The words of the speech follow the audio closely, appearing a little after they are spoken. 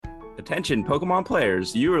Attention, Pokemon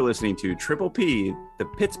players, you are listening to Triple P, the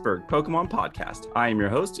Pittsburgh Pokemon Podcast. I am your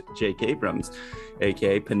host, Jake Abrams,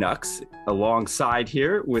 aka Panux, alongside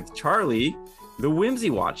here with Charlie, the Whimsy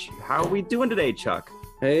Watch. How are we doing today, Chuck?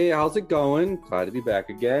 Hey, how's it going? Glad to be back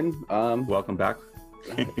again. Welcome back.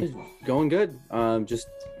 Going good. Just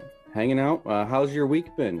hanging out. How's your week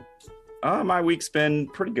been? My week's been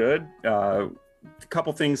pretty good. A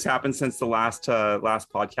couple things happened since the last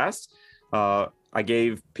podcast. I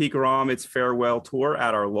gave Pikarom its farewell tour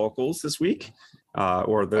at our locals this week,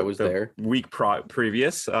 the week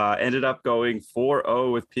previous. Ended up going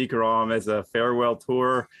 4-0 with Pikarom as a farewell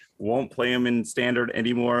tour. Won't play him in standard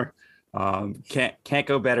anymore. Can't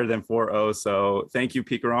go better than 4-0. So thank you,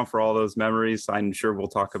 Pikarom, for all those memories. I'm sure we'll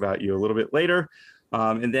talk about you a little bit later.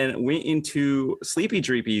 And then went into Sleepy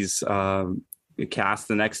Dreepy's cast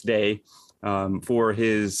the next day. For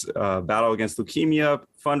his battle against leukemia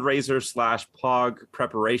fundraiser / POG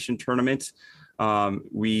preparation tournament.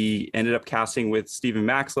 We ended up casting with Stephen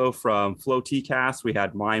Maxlow from Flow T-Cast. We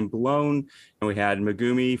had Mind Blown, and we had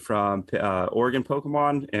Megumi from Oregon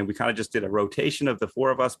Pokemon, and we kind of just did a rotation of the four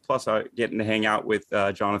of us, plus getting to hang out with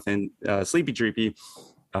Jonathan Sleepy Dreepy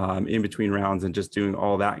in between rounds and just doing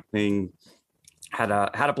all that thing. Had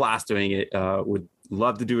a blast doing it. Would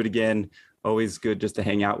love to do it again. Always good just to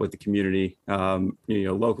hang out with the community,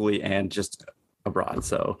 locally and just abroad.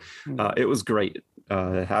 So it was great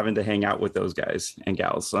having to hang out with those guys and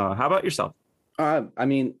gals. How about yourself? I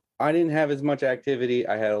didn't have as much activity.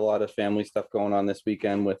 I had a lot of family stuff going on this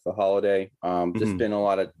weekend with the holiday. Just been a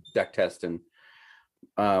lot of deck testing.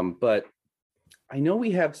 But I know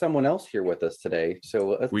we have someone else here with us today.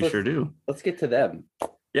 So we sure do. Let's get to them.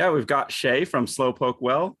 Yeah, we've got Shay from Slowpoke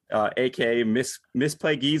Well, aka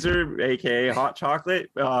Misplay Geezer, aka Hot Chocolate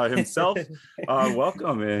himself.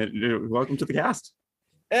 Welcome and welcome to the cast.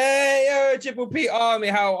 Hey, Triple P Army,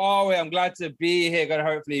 how are we? I'm glad to be here. Going to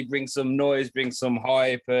hopefully bring some noise, bring some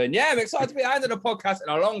hype, and yeah, I'm excited to be at the end of the podcast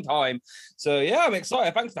in a long time. So yeah, I'm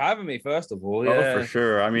excited. Thanks for having me. First of all, yeah. For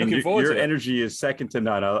sure. I mean, your energy is second to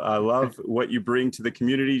none. I love what you bring to the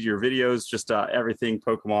community, your videos, just everything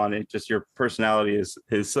Pokemon. Just your personality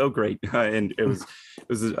is so great, and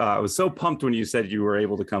I was so pumped when you said you were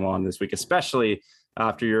able to come on this week, especially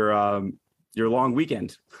after your long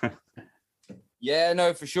weekend. Yeah,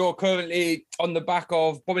 no, for sure. Currently on the back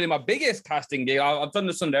of probably my biggest casting gig. I've done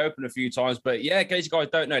the Sunday Open a few times, but yeah, in case you guys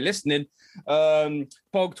don't know, listening,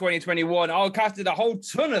 POG 2021, I casted a whole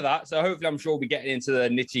ton of that. So hopefully I'm sure we'll be getting into the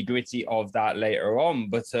nitty gritty of that later on.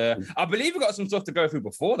 But I believe we've got some stuff to go through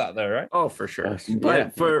before that though, right? Oh, for sure.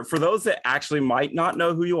 But for those that actually might not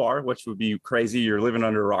know who you are, which would be crazy, you're living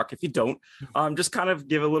under a rock if you don't, just kind of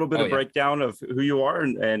give a little bit of breakdown of who you are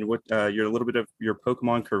and what your little bit of your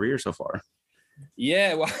Pokemon career so far.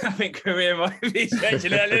 Yeah, well, I think career might be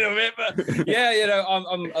stretching it a little bit, but yeah,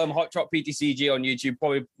 I'm Hot Chop PTCG on YouTube.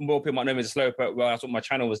 Probably more people might know me as Slowpoke. Well, that's what my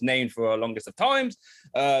channel was named for the longest of times.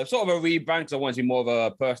 Sort of a rebrand because I want to be more of a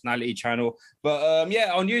personality channel. But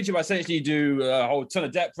on YouTube, I essentially do a whole ton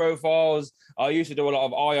of deck profiles. I used to do a lot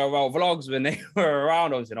of IRL vlogs when they were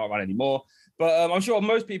around. Obviously, not around anymore. But I'm sure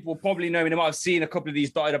most people probably know me. They might have seen a couple of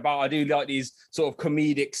these dotted about. I do like these sort of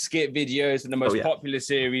comedic skit videos. And the most popular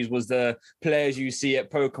series was the players you see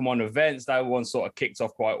at Pokemon events. That one sort of kicked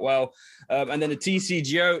off quite well. And then the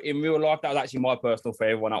TCGO in real life, that was actually my personal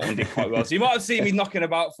favorite one. That one did quite well. So you might have seen me knocking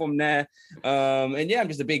about from there. And yeah, I'm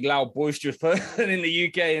just a big, loud, boisterous person in the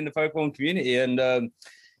UK in the Pokemon community. And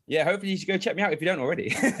hopefully you should go check me out if you don't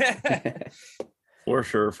already. For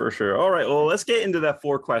sure. All right. Well, let's get into that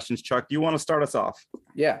 4 questions. Chuck, do you want to start us off?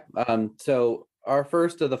 Yeah. So our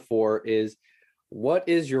first of the 4 is, what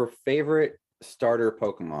is your favorite starter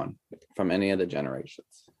Pokemon from any of the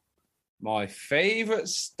generations? My favorite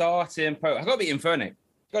starting Pokemon, I've got to be Infernape.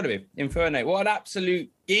 Got to be Infernape. What an absolute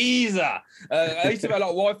geezer. I used to do a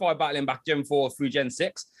lot of Wi-Fi battling back Gen 4 through Gen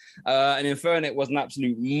 6. And Infernape was an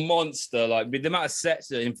absolute monster. Like with the amount of sets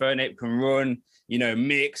that Infernape can run,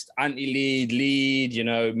 mixed, anti-lead,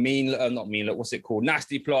 not mean look, what's it called?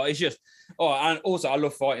 Nasty plot. It's just, and also I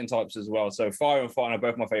love fighting types as well. So fire and fighting are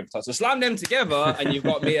both my favorite types. So slam them together and you've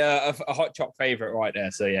got me a Hot Chop favorite right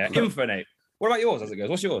there. So yeah, Infernape. What about yours as it goes?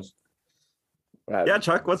 What's yours? Yeah,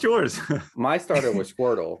 Chuck, what's yours? My starter was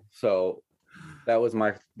Squirtle. So that was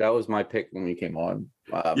my pick when we came on.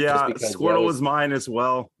 Squirtle was mine as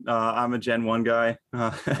well. I'm a Gen 1 guy.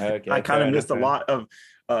 I kind of missed a lot of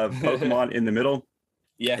Pokemon in the middle.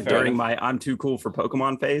 Yeah, during my I'm too cool for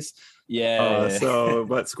Pokemon phase. But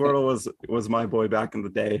Squirtle was my boy back in the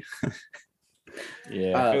day.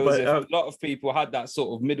 Yeah, it feels a lot of people had that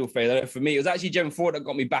sort of middle phase. For me, it was actually Gen 4 that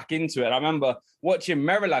got me back into it. I remember watching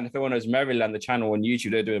Maryland, if anyone knows Maryland, the channel on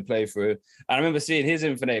YouTube, they're doing a playthrough. And I remember seeing his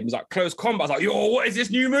Infinite. It was like close combat. I was like, yo, what is this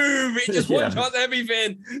new move? It just one-shots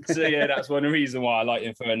everything. So yeah, that's one reason why I like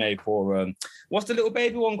Infernape. Or what's the little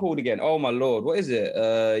baby one called again? Oh my lord, what is it?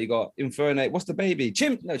 You got Infernape. What's the baby?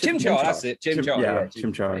 Chimchar. That's it. Chimchar. Yeah,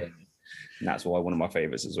 Chimchar. Yeah. And that's why one of my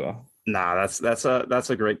favorites as well. Nah, that's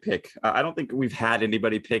a great pick. I don't think we've had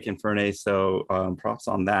anybody pick Infernape, so props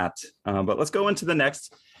on that. But let's go into the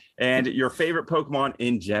next. And your favorite Pokemon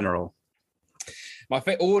in general.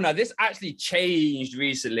 Now this actually changed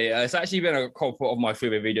recently. It's actually been a couple of my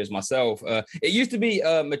favorite videos myself. It used to be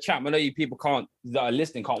Machamp. I know you people that are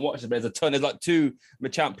listening can't watch it, but there's like 2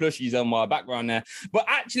 Machamp plushies on my background there. But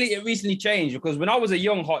actually, it recently changed because when I was a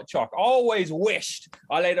young hot choc, I always wished,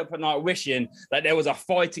 I laid up at night wishing that there was a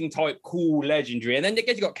fighting type cool legendary. And then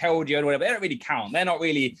you got Keldeo and whatever. They don't really count. They're not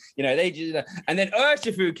really, they just. And then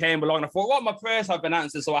Urshifu came along and I thought, well, my prayers have been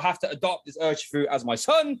answered, so I have to adopt this Urshifu as my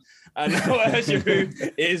son. And now Urshifu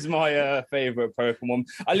is my favorite Pokemon.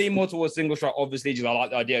 I lean more towards Single Strike, obviously, because I like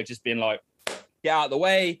the idea of just being like, get out of the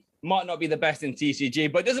way. Might not be the best in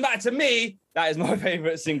TCG, but it doesn't matter to me. That is my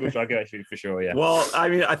favorite Single Strike Urshifu for sure. Yeah. Well, I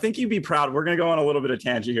mean, I think you'd be proud. We're going to go on a little bit of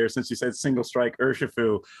tangent here since you said Single Strike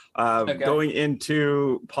Urshifu. Going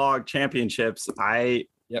into POG championships,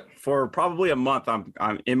 for probably a month,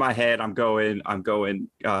 I'm in my head. I'm going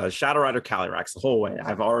Shadow Rider Calyrex the whole way.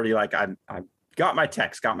 I've already I've got my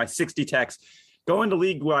techs, got my 60 techs. Going to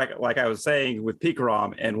league like I was saying with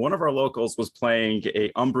Pikarom, and one of our locals was playing a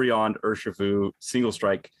Umbreon Urshifu Single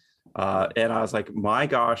Strike, and I was like, my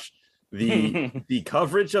gosh, the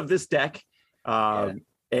coverage of this deck, and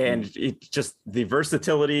it just the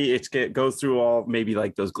versatility. It goes through all maybe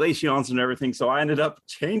like those Glaceons and everything. So I ended up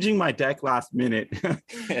changing my deck last minute,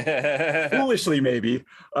 foolishly maybe.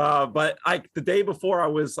 But the day before I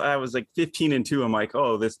was like 15-2. I'm like,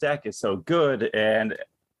 oh, this deck is so good, and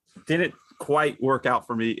didn't quite work out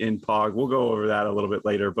for me in POG. We'll go over that a little bit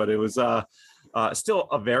later, but it was still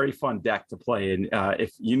a very fun deck to play. And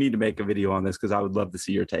if you need to make a video on this, because I would love to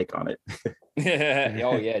see your take on it.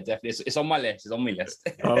 Oh yeah, definitely. It's on my list. It's on my list.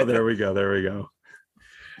 Oh, there we go.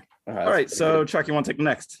 All right. So Chuck, you want to take the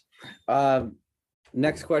next?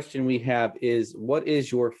 Next question we have is, what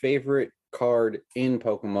is your favorite card in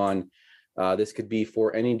Pokemon? This could be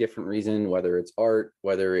for any different reason, whether it's art,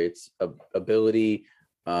 whether it's ability,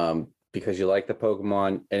 because you like the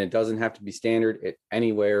Pokemon, and it doesn't have to be standard.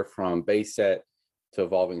 Anywhere from base set to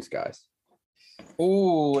Evolving Skies.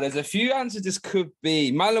 Oh, there's a few answers this could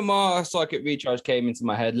be. Malamar Psychic Recharge came into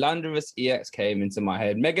my head. Landorus EX came into my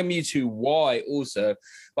head. Mega Mewtwo Y also.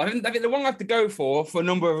 But I think the one I have to go for a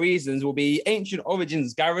number of reasons, will be Ancient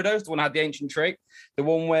Origins Gyarados, the one that had the ancient trait. The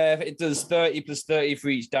one where it does 30 plus 30 for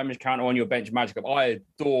each damage counter on your bench magic up. I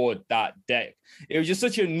adored that deck. It was just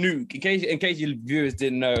such a nuke. In case your viewers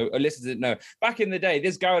didn't know, or listeners didn't know, back in the day,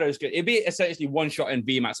 this Gyarados, it'd be essentially one shot in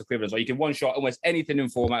VMAX equivalents. Like you can one shot almost anything in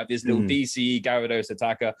format of this little DCE Gyarados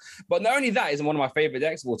attacker. But not only that, is one of my favorite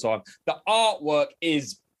decks of all time. The artwork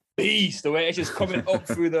is beast. The way it's just coming up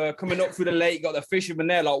through the lake. You got the fisherman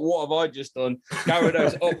there, like, what have I just done?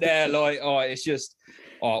 Gyarados up there, like, it's just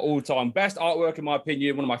all-time best artwork in my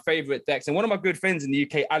opinion. One of my favorite decks, and one of my good friends in the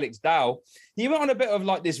UK, Alex Dow, he went on a bit of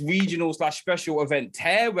like this regional/special event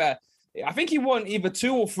tear where I think he won either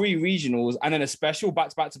 2 or 3 regionals and then a special back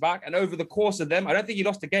to back. And over the course of them, I don't think he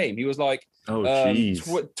lost a game. He was like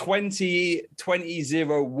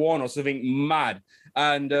 20-0-1 or something mad.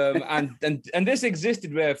 And this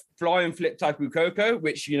existed where Fly and Flip Tapu Koko,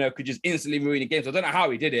 which could just instantly ruin a game. So I don't know how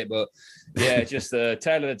he did it, but yeah, just the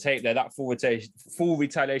tail of the tape there. That full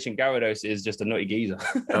retaliation Gyarados is just a nutty geezer.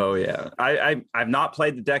 Oh yeah, I've not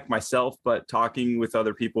played the deck myself, but talking with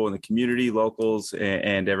other people in the community, locals,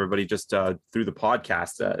 and everybody just through the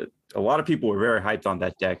podcast, a lot of people were very hyped on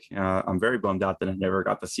that deck. I'm very bummed out that I never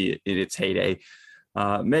got to see it in its heyday.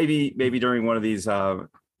 Maybe during one of these old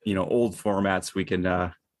formats we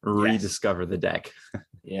can rediscover the deck.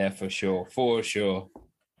 Yeah, for sure.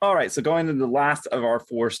 All right, so going to the last of our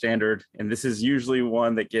 4 standard, and this is usually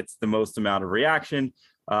one that gets the most amount of reaction.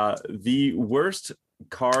 The worst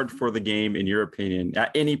card for the game, in your opinion, at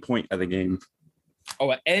any point of the game.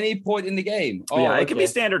 Oh, at any point in the game? Oh, yeah, it can be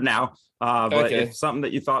standard now, but if something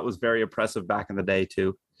that you thought was very oppressive back in the day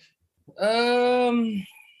too.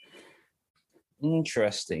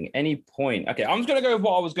 Interesting. Any point? Okay, I'm just gonna go with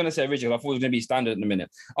what I was gonna say originally. I thought it was gonna be standard in a minute.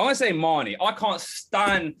 I'm gonna say Marnie. I can't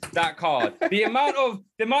stand that card. The amount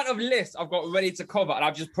of lists I've got ready to cover, and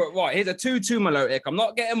I've just put right. Here's a 2/2 Milotic. I'm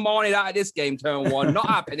not getting Marnie out of this game. Turn 1, not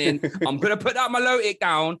happening. I'm gonna put that Milotic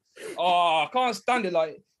down. Oh, I can't stand it.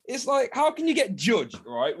 Like it's like, how can you get judged,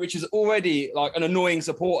 right? Which is already like an annoying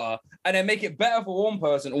supporter, and then make it better for one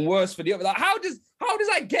person and worse for the other. Like, how does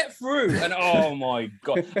that get through? And oh my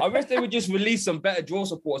god, I wish they would just release some better draw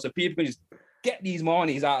support so people can just get these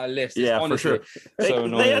Marnies out of lists. Yeah, honestly, for sure.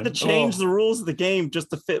 They had to change the rules of the game just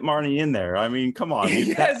to fit Marnie in there. I mean, come on.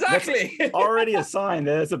 Yeah, exactly. That's already a sign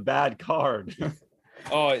that it's a bad card.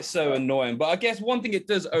 Oh, it's so annoying. But I guess one thing it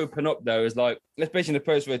does open up though is like, especially in the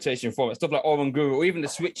post-rotation format, stuff like Oranguru or even the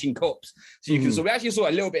switching cups. So you can, so we actually saw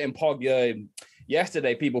a little bit in Pog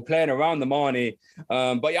yesterday, people playing around the Marnie.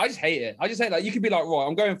 But yeah, I just hate it. I just hate like you could be like, right,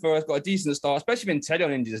 I'm going first, got a decent start, especially in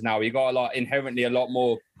Teleon Ninjas now. You got like inherently a lot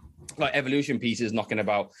more like evolution pieces knocking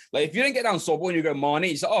about. Like if you don't get down Sobble and you go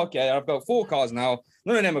Marnie, you say, oh, okay, I've got 4 cards now.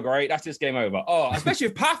 None of them are great. That's just game over. Oh, especially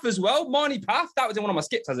with Path as well. Marnie Path. That was in one of my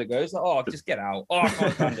skips as it goes. Like, oh, just get out. Oh, I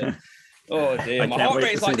can't stand it. Oh dear, my heart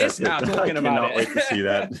rate's like this now talking about it. I cannot wait to see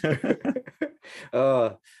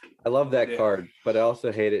that. I love that card, but I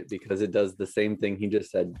also hate it because it does the same thing he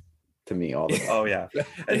just said to me all the time. Oh yeah,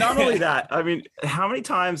 and not only that, I mean, how many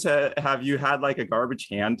times have you had like a garbage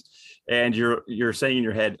hand and you're saying in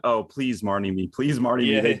your head, oh please Marnie me, please Marnie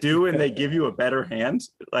me. They do, and they give you a better hand.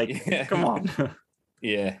 Like come on.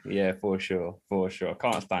 yeah, for sure.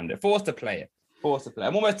 Can't stand it. Forced to play it.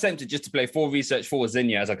 I'm almost tempted just to play 4 research 4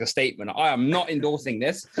 Zinnia as like a statement. I am not endorsing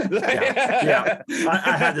this. yeah.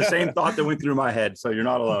 I had the same thought that went through my head, so you're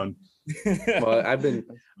not alone. Well, I've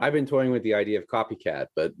been toying with the idea of copycat,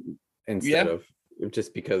 but instead of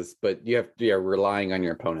just because, but you have to be relying on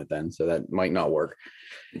your opponent then, so that might not work.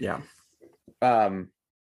 Yeah. All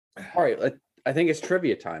right. I think it's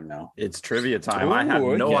trivia time now. It's trivia time. Ooh, I have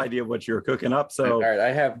no idea what you're cooking up. So all right,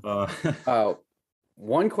 I have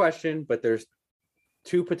one question, but there's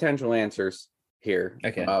 2 potential answers here.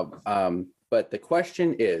 Okay. But the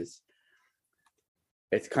question is,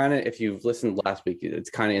 it's kind of, if you've listened last week, it's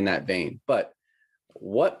kind of in that vein. But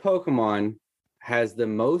what Pokemon has the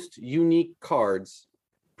most unique cards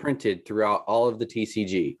printed throughout all of the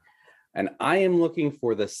TCG? And I am looking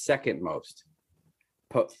for the second most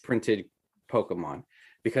printed Pokemon,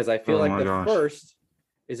 because I feel like the first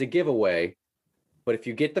is a giveaway, but if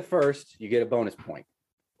you get the first, you get a bonus point.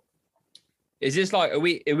 Is this like, are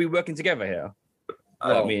we working together here?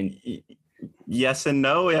 Well, I mean, yes and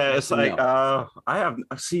no. Yeah, it's like no. I'm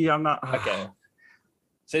not okay.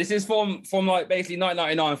 So this is from like basically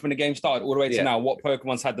 1999 when the game started all the way to now. What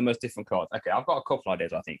Pokemon's had the most different cards? Okay, I've got a couple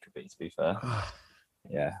ideas. I think it could be, to be fair.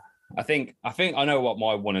 Yeah, I think I know what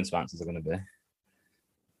my 1 and 2 answers are going to be.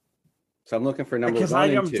 So I'm looking for number 1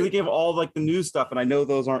 and 2. I'm thinking of all like the new stuff, and I know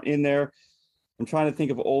those aren't in there. I'm trying to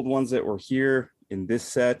think of old ones that were here in this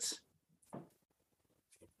set.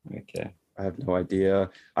 Okay. I have no idea.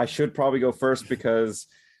 I should probably go first because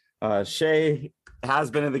Shay has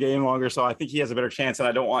been in the game longer, so I think he has a better chance, and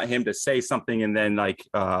I don't want him to say something and then like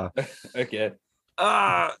okay.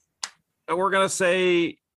 We're gonna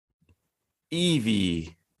say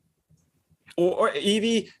Eevee or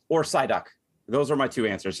Eevee or Psyduck. Those are my 2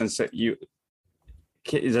 answers. Since does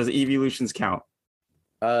Eeveelutions count?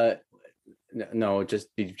 No,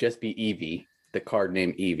 just be Eevee, the card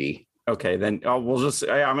named Eevee. Okay, then I'm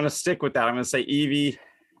going to stick with that. I'm going to say Eevee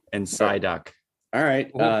and Psyduck. All right.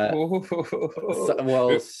 I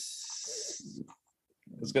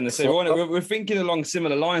was going to say, we're thinking along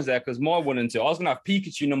similar lines there, because my 1 and 2, I was going to have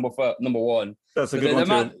Pikachu number 1. That's a good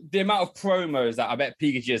one, the amount of promos that I bet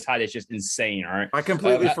Pikachu has had is just insane, right? I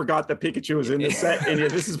completely forgot that Pikachu was in the set, and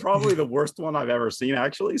this is probably the worst one I've ever seen,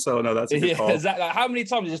 actually. So, no, that's a good call. Exactly. Like, how many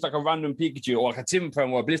times is just like a random Pikachu or like a Tim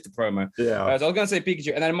promo or a Blister promo? Yeah. So I was going to say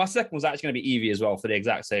Pikachu, and then my second was actually going to be Eevee as well for the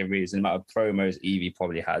exact same reason. The amount of promos Eevee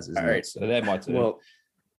probably has, isn't it? So they're my 2. Well,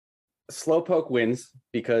 Slowpoke wins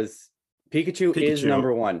because Pikachu is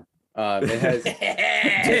number 1. It has.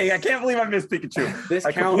 Dang, I can't believe I missed Pikachu.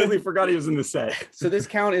 I completely forgot he was in the set. So this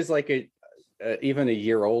count is like even a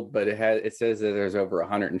year old, but it says that there's over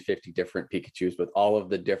 150 different Pikachus with all of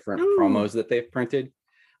the different promos that they've printed,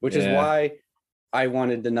 which is why I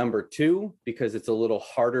wanted the number 2, because it's a little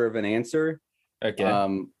harder of an answer. Okay.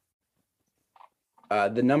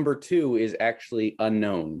 The number 2 is actually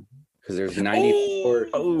unknown, because there's 90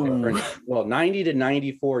 to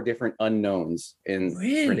 94 different unknowns in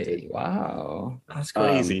really printed. Wow, that's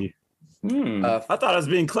crazy. I thought I was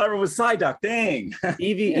being clever with Psyduck. Dang.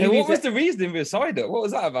 Eevee, What was the reasoning with Psyduck? What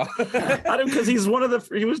was that about? Because he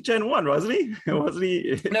was Gen 1, wasn't he? Wasn't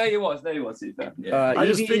he? No, he was. Yeah. I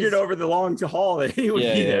just figured over the long haul that he would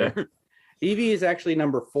be there. Eevee is actually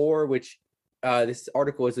number 4, which this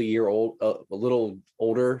article is a year old, a little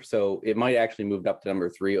older, so it might actually moved up to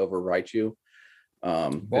number 3 over Raichu.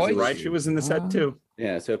 Raichu was in the set too.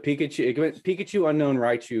 Yeah, so Pikachu, Unknown,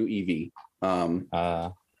 Raichu,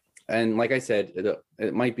 Eevee. And like I said,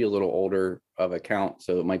 it might be a little older of a count,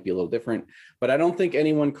 so it might be a little different. But I don't think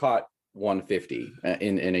anyone caught 150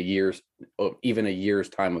 in a year's, even a year's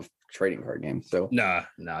time of trading card games. So no,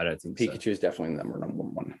 I don't think Pikachu is definitely the number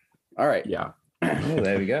 1. All right. Yeah. Oh,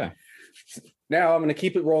 there we go. Now I'm going to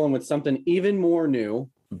keep it rolling with something even more new.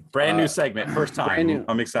 Brand new segment. First time. Brand new.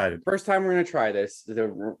 I'm excited. First time we're going to try this.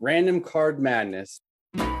 The random card madness.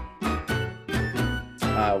 I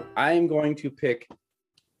am going to pick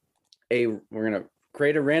we're going to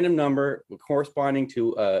create a random number corresponding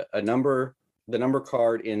to the number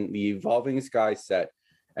card in the Evolving Skies set.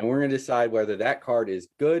 And we're going to decide whether that card is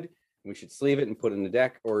good, and we should sleeve it and put it in the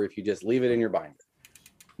deck, or if you just leave it in your binder.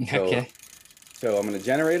 Okay. So I'm going to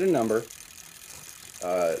generate a number.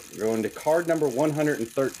 We're going to card number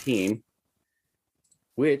 113,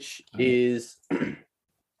 which is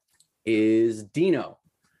Dino.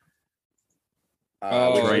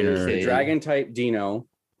 Which is the dragon type Dino.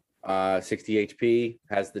 60 HP,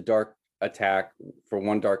 has the dark attack for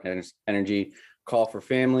 1 dark energy, call for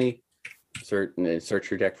family,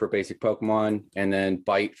 search your deck for basic Pokemon, and then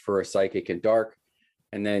bite for a psychic and dark.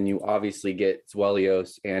 And then you obviously get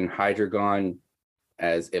Zwellios and Hydreigon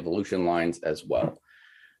as evolution lines as well.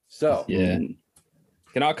 So yeah.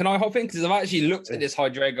 Can I hop in? Because I've actually looked at this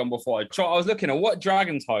Hydreigon before. I was looking at what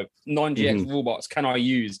dragon type non-GX robots can I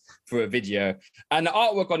use for a video. And the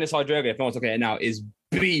artwork on this Hydreigon, if no one's looking at it now, is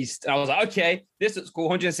beast. And I was like, okay, this looks cool,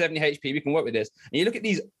 170 HP, we can work with this. And you look at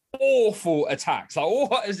these awful attacks. Like,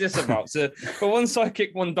 what is this about? So for 1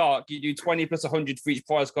 psychic, 1 dark, you do 20 plus 100 for each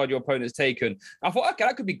prize card your opponent's taken. I thought, okay,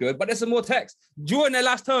 that could be good, but there's some more text during their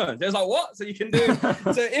last turn. There's like, what? So you can do,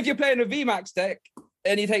 so if you're playing a VMAX deck,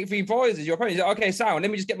 and you take 3 prizes, your opponent's like, okay, sound, let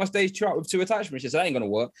me just get my stage 2 out with 2 attachments. So that ain't going to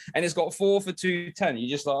work. And it's got 4 for 210. You're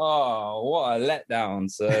just like, oh, what a letdown.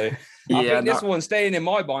 So I think this one's staying in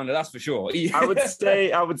my binder, that's for sure. I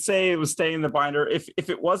would say it was staying in the binder. If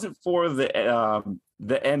it wasn't for the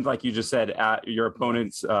end, like you just said, at your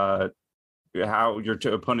opponent's, how your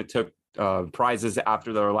opponent took prizes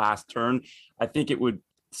after their last turn, I think it would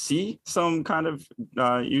see some kind of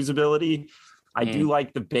usability. I do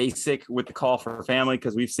like the basic with the call for family,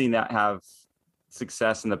 because we've seen that have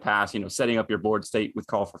success in the past, setting up your board state with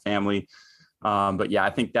call for family. But yeah,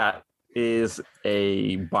 I think that is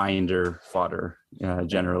a binder fodder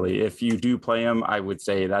generally. If you do play them, I would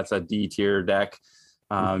say that's a D tier deck.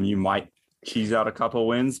 You might cheese out a couple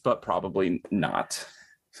wins, but probably not.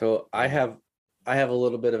 So I have a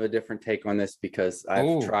little bit of a different take on this, because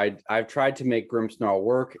I've tried to make Grimmsnarl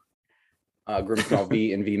work, Grimmsnarl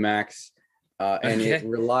V and VMAX. And it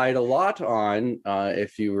relied a lot on,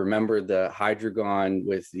 if you remember, the Hydreigon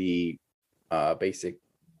with the basic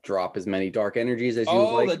drop as many dark energies as you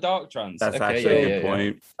would like. The dark trans. That's actually a good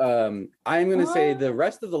point. I'm going to say the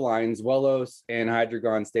rest of the lines, Zwellos and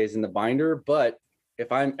Hydreigon, stays in the binder. But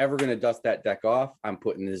if I'm ever going to dust that deck off, I'm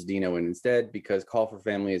putting this Dino in instead, because Call for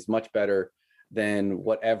Family is much better than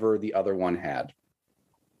whatever the other one had.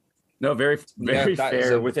 No, very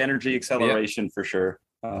fair with energy acceleration for sure.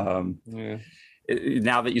 Now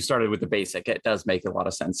that you started with the basic, it does make a lot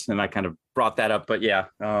of sense, and I kind of brought that up. But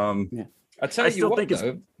I still think it's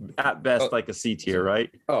at best like a C tier,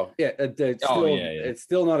 right? It's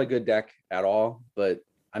still not a good deck at all. But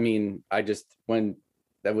I mean, when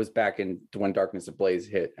that was back when Darkness Ablaze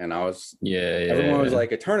hit, and I was everyone was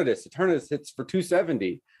like, Eternatus hits for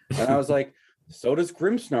 270, and I was like, so does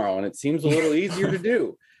Grimmsnarl, and it seems a little easier to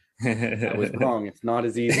do. I was wrong. It's not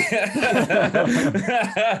as easy.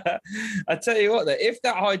 I tell you what, though, if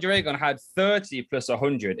that Hydreigon had 30 plus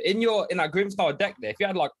 100 in that Grimmsnarl deck there, if you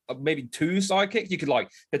had like maybe 2 psychics, you could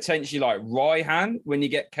like potentially like Raihan when you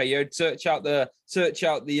get KO'd, search out the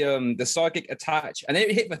psychic attach, and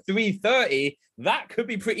it hit for 330. That could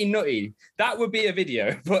be pretty nutty. That would be a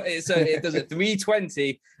video, but it does a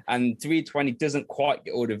 320, and 320 doesn't quite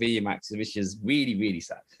get all the VMAXs, which is really, really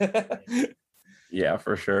sad. Yeah,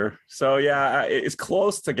 for sure. So yeah, it's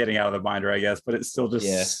close to getting out of the binder, I guess, but it's still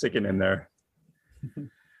just sticking in there.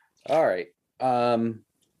 All right.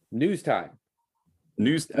 News time.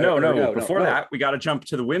 No. Before that, we got to jump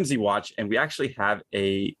to the Whimsy Watch, and we actually have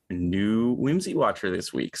a new Whimsy Watcher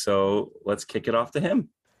this week. So let's kick it off to him.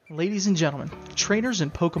 Ladies and gentlemen, trainers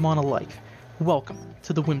and Pokemon alike, welcome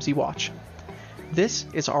to the Whimsy Watch. This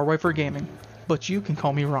is Our Wifer Gaming, but you can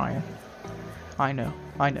call me Ryan. I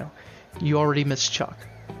know, you already missed Chuck,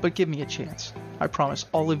 but give me a chance. I promise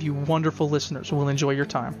all of you wonderful listeners will enjoy your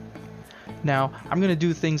time. Now, I'm going to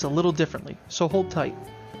do things a little differently, so hold tight.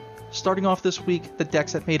 Starting off this week, the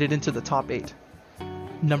decks that made it into the top 8.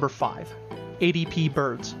 Number 5, ADP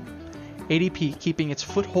Birds. ADP, keeping its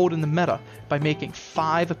foothold in the meta by making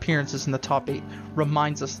 5 appearances in the top 8,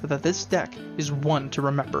 reminds us that this deck is one to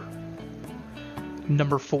remember.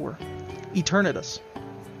 Number 4, Eternatus.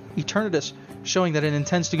 Eternatus showing that it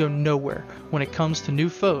intends to go nowhere when it comes to new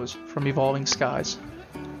foes from Evolving Skies.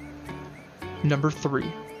 Number 3,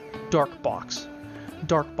 Dark Box.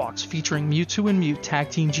 Dark Box, featuring Mewtwo and Mew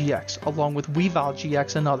Tag Team GX along with Weavile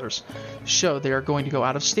GX and others, show they are going to go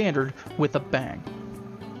out of standard with a bang.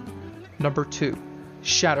 Number 2,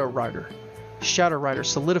 Shadow Rider. Shadow Rider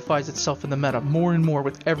solidifies itself in the meta more and more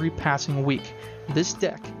with every passing week. This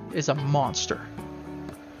deck is a monster.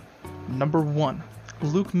 Number 1,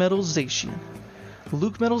 Luke Metal Zacian.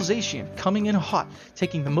 Luke Metal Zacian coming in hot,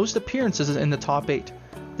 taking the most appearances in the top 8.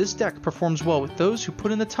 This deck performs well with those who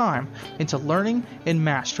put in the time into learning and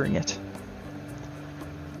mastering it.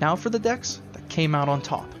 Now for the decks that came out on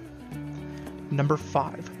top. Number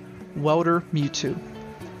 5, Welder Mewtwo.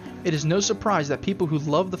 It is no surprise that people who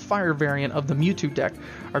love the fire variant of the Mewtwo deck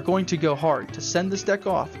are going to go hard to send this deck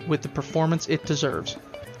off with the performance it deserves.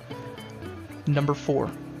 Number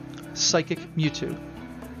 4, Psychic Mewtwo.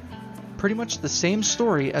 Pretty much the same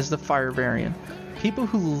story as the fire variant. People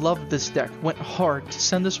who loved this deck went hard to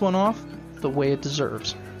send this one off the way it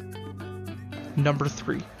deserves. Number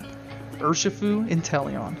 3, Urshifu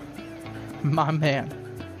Inteleon. My man.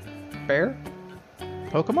 Bear?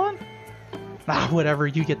 Pokemon? Whatever,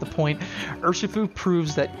 you get the point. Urshifu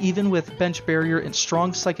proves that even with bench barrier and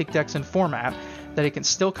strong psychic decks in format, that it can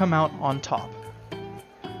still come out on top.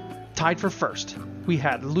 Tied for first, we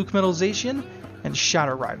had Luke Metal Zacian and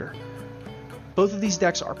Shadow Rider. Both of these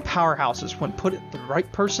decks are powerhouses when put the right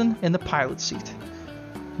person in the pilot seat.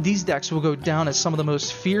 These decks will go down as some of the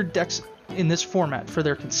most feared decks in this format for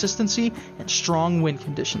their consistency and strong win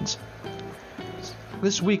conditions.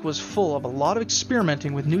 This week was full of a lot of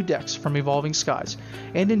experimenting with new decks from Evolving Skies,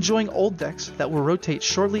 and enjoying old decks that will rotate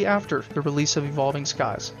shortly after the release of Evolving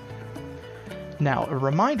Skies. Now, a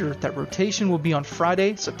reminder that rotation will be on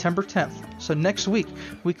Friday, September 10th, so next week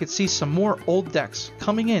we could see some more old decks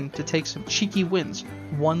coming in to take some cheeky wins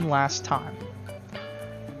one last time.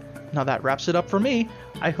 Now that wraps it up for me.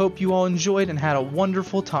 I hope you all enjoyed and had a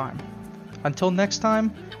wonderful time. Until next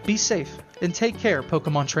time, be safe and take care,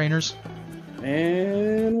 Pokemon trainers.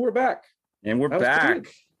 And we're back. And we're back.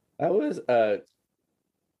 That was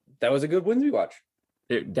a good Whimsy Watch.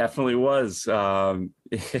 It definitely was. Going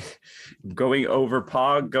over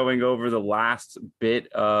Pog, going over the last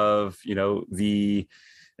bit of the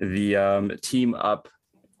team up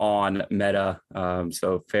on meta.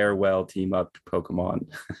 So farewell, team up Pokemon.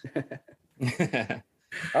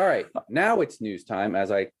 All right, now it's news time,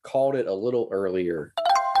 as I called it a little earlier.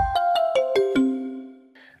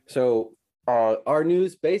 So our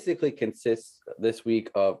news basically consists this week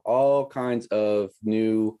of all kinds of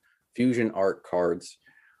new fusion art cards.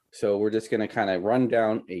 So we're just going to kind of run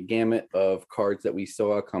down a gamut of cards that we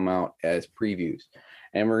saw come out as previews.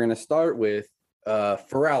 And we're going to start with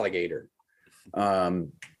Feraligatr.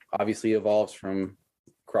 Obviously evolves from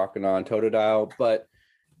Crocodile Totodile, but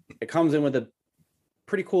it comes in with a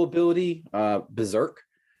pretty cool ability, Berserk.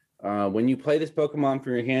 When you play this Pokemon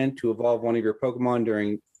from your hand to evolve one of your Pokemon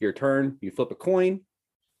during your turn, you flip a coin.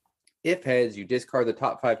 If heads, you discard the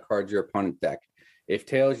top 5 cards of your opponent's deck. If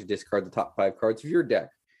tails, you discard the top 5 cards of your deck.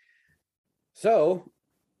 So,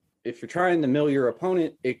 if you're trying to mill your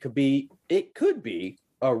opponent, it could be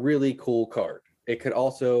a really cool card. It could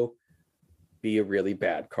also be a really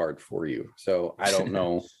bad card for you. So, I don't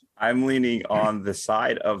know. I'm leaning on the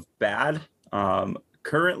side of bad.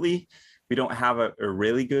 Currently, we don't have a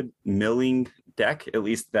really good milling deck, at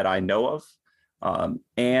least that I know of.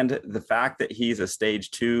 And the fact that he's a stage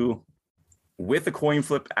 2 with a coin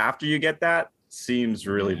flip after you get that seems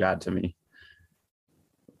really bad to me.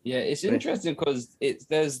 Yeah, it's interesting because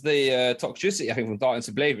there's the toxicity, I think, from Darkness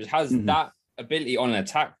Ablaze, which has that ability on an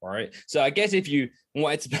attack, right? So I guess if you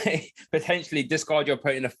wanted to potentially discard your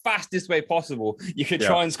opponent in the fastest way possible, you could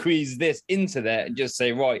try and squeeze this into there and just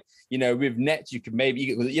say, right, with nets, you could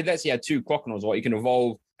maybe, let's say you had 2 Crocodiles, right? You can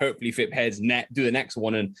evolve, hopefully flip heads, net, do the next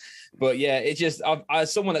one. But yeah, it's just,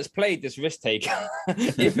 as someone that's played this risk taker,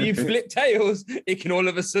 if you flip tails, it can all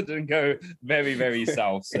of a sudden go very, very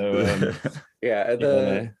south. So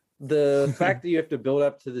the the fact that you have to build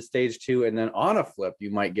up to the stage 2 and then on a flip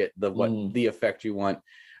you might get the effect you want,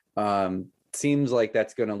 seems like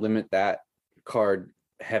that's going to limit that card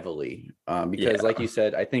heavily, because like you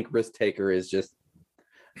said, I think Risk Taker is just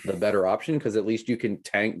the better option, because at least you can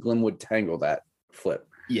Glimwood Tangle that flip.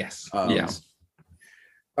 Yes. Yes.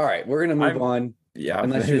 All right, we're gonna move on. Yeah,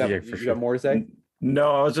 unless you got more to say.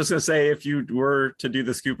 No, I was just gonna say, if you were to do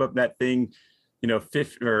the scoop up net thing,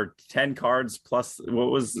 50 or 10 cards plus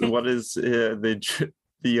what is the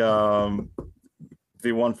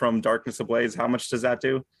one from Darkness Ablaze, how much does that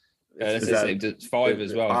do? It's 5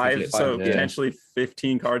 as well. 5, so potentially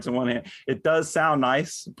 15 cards in one hand. It does sound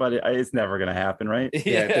nice, but it's never going to happen, right?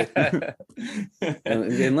 Yeah.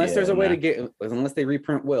 Unless there's a way to get, unless they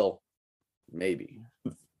reprint Will, maybe.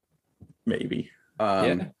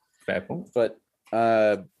 Fair point. But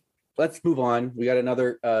let's move on. We got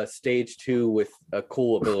another stage 2 with a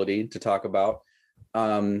cool ability to talk about.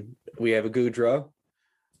 We have a Goodra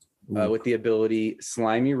with the ability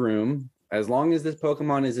Slimy Room. As long as this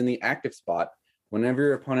Pokemon is in the active spot, whenever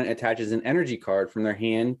your opponent attaches an energy card from their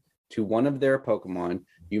hand to one of their Pokemon,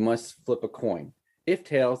 you must flip a coin. If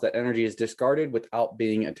tails, that energy is discarded without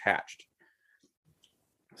being attached.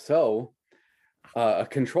 So, a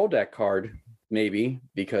control deck card, maybe,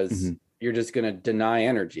 because you're just going to deny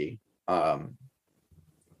energy.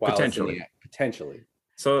 Potentially.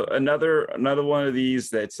 So another one of these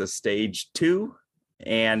that's a stage 2,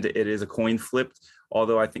 and it is a coin flipped.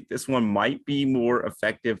 Although I think this one might be more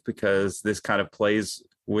effective because this kind of plays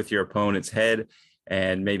with your opponent's head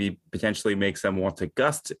and maybe potentially makes them want to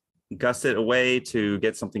gust it away to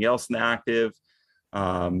get something else in the active.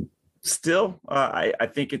 Still, I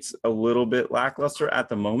think it's a little bit lackluster at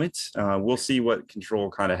the moment. We'll see what Control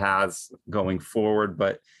kind of has going forward,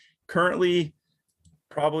 but currently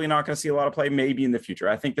probably not going to see a lot of play, maybe in the future.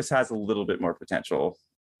 I think this has a little bit more potential.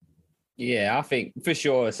 Yeah, I think for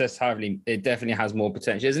sure, it definitely has more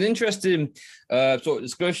potential. It's an interesting sort of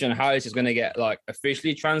discussion how this is going to get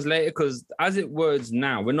officially translated, because as it words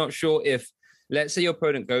now, we're not sure if, let's say your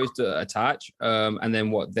opponent goes to attach and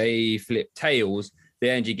then they flip tails, the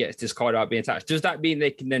energy gets discarded out being attached. Does that mean they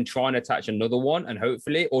can then try and attach another one and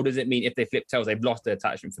hopefully, or does it mean if they flip tails, they've lost their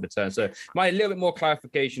attachment for the turn? So might a little bit more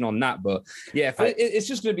clarification on that, but yeah, it's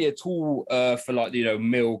just going to be a tool for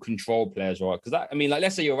mill control players, right? Because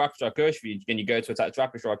let's say you're Rapid Strike Urshifu and you go to attach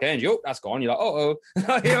Rapid Strike energy, that's gone. You're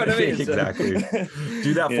like, you know what I mean? Exactly.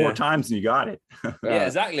 Do that 4 times and you got it. Yeah,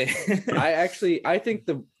 exactly. I think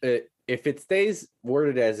if it stays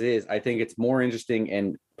worded as is, I think it's more interesting,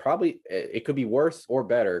 and probably it could be worse or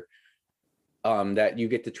better that you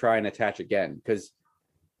get to try and attach again. Because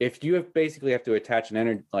if you basically have to attach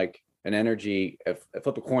an energy,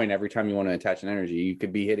 flip a coin every time you want to attach an energy, you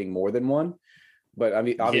could be hitting more than one. But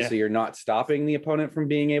obviously you're not stopping the opponent from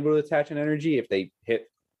being able to attach an energy if they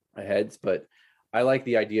hit a heads. But I like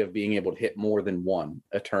the idea of being able to hit more than one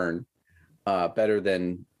a turn, better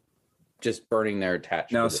than just burning their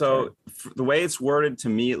attachment. No, so the way it's worded, to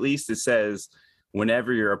me at least, it says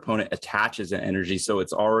whenever your opponent attaches an energy, so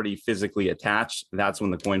it's already physically attached, that's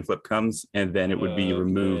when the coin flip comes, and then it would be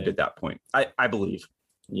removed at that point, I believe.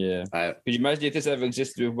 Yeah. Could you imagine if this ever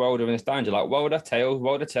existed with Welder in a stand? You're like, Welder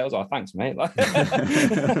tails. Oh, thanks, mate.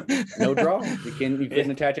 No draw. You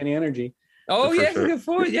couldn't attach any energy. Oh, yeah, sure. Good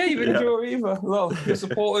point. Yeah, you didn't draw either. Well, your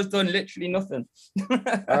supporter's done literally nothing.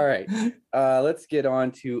 All right. Let's get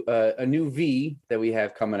on to a new V that we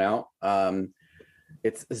have coming out.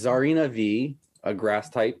 It's Zarina V, a grass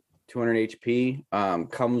type, 200 HP.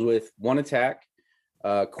 Comes with 1 attack,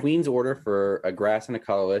 Queen's Order for a grass and a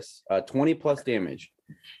colorless, 20 plus damage.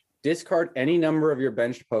 Discard any number of your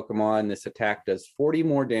benched Pokemon. This attack does 40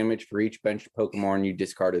 more damage for each benched Pokemon you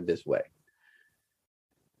discarded this way.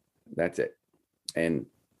 That's it. And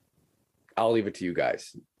I'll leave it to you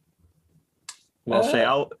guys. Well, Shay,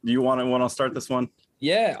 do you want to start this one?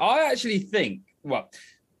 Yeah, I actually think,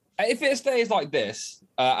 if it stays like this,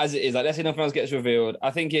 as it is, let's say nothing else gets revealed,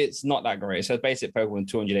 I think it's not that great. So basic Pokemon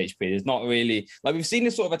 200 HP. There's not really, we've seen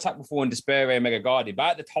this sort of attack before in Despair Ray, Mega Guardian,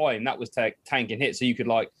 but at the time that was tank and hit. So you could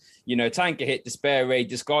tank a hit, Despair Ray,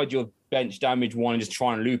 discard your bench damage 1 and just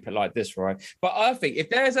try and loop it like this, right? But I think if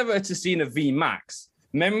there's ever a Tessina V Max,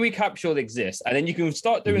 memory capsule exists, and then you can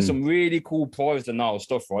start doing some really cool prize denial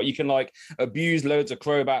stuff, right? You can abuse loads of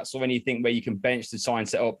Crobats or anything where you can bench the sign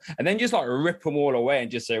set up, and then just rip them all away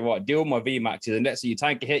and just say, right, deal with my V maxes, and let's say you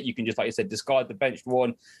tank a hit, you can just, like you said, discard the benched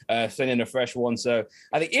one, send in a fresh one. So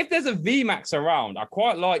I think if there's a V max around, I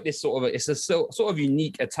quite like this it's a sort of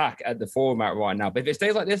unique attack at the format right now. But if it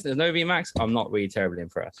stays like this, and there's no V max, I'm not really terribly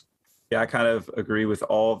impressed. Yeah, I kind of agree with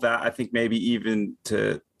all of that. I think maybe even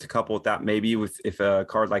to couple with that, maybe with if a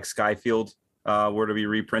card like Skyfield were to be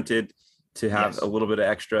reprinted to have a little bit of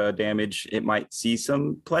extra damage, it might see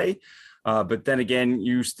some play. But then again,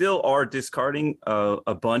 you still are discarding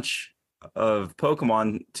a bunch of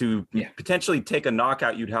Pokemon to potentially take a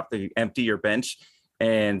knockout. You'd have to empty your bench,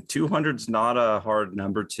 and 200 is not a hard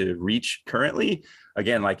number to reach currently.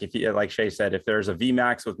 Again, like Shay said, if there's a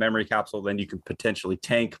VMAX with memory capsule, then you can potentially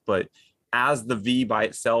tank. But as the V by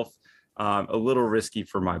itself, a little risky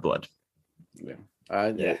for my blood.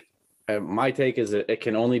 My take is that it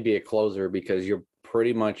can only be a closer because you're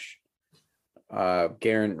pretty much not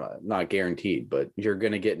guaranteed, but you're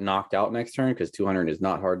going to get knocked out next turn because 200 is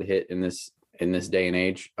not hard to hit in this day and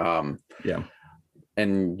age.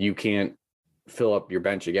 And you can't fill up your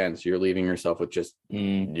bench again, so you're leaving yourself with just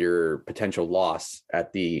your potential loss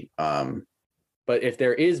at the but if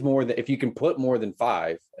there is more than, if you can put more than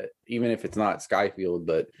 5, even if it's not Skyfield,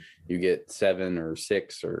 but you get 7 or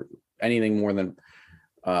 6 or anything more than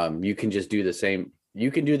you can just do the same.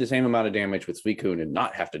 You can do the same amount of damage with Suicune and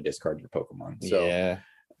not have to discard your Pokemon. So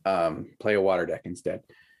play a water deck instead.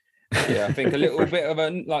 Yeah, I think a little bit of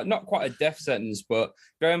a, like, not quite a death sentence, but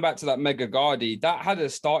going back to that Mega Guardi, that had a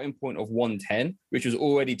starting point of 110, which was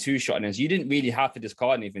already 2-shot, and so you didn't really have to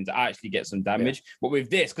discard anything to actually get some damage. But with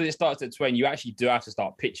this, because it starts at 20, you actually do have to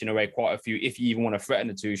start pitching away quite a few if you even want to threaten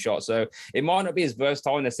a 2-shot. So it might not be as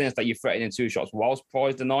versatile in the sense that you're threatening 2 shots. Whilst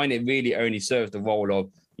Prize Denying, it really only serves the role of,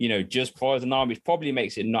 you know, just Prize Denying, which probably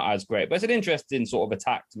makes it not as great. But it's an interesting sort of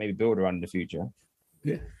attack to maybe build around in the future.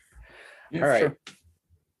 Yeah All right. Sure.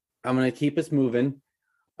 I'm going to keep us moving.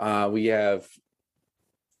 We have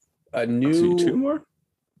a new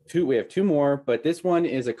we have 2 more, but this one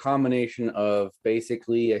is a combination of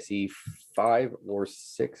basically, I see 5 or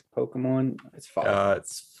 6 Pokemon. It's 5.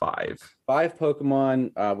 It's 5. 5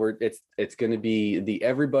 Pokemon. Where it's going to be the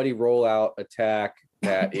everybody rollout attack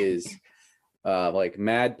that is like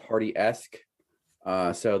Mad Party-esque.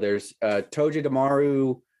 So there's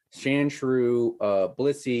Togedemaru, Sandshrew,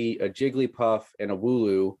 Blissey, a Jigglypuff, and a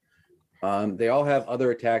Wooloo. They all have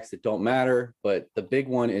other attacks that don't matter, but the big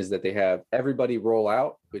one is that they have Everybody Roll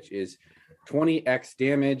Out, which is 20x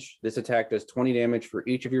damage. This attack does 20 damage for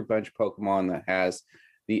each of your bench Pokemon that has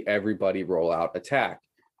the Everybody Roll Out attack.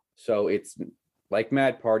 So it's like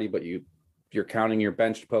Mad Party, but you're counting your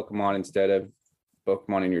benched Pokemon instead of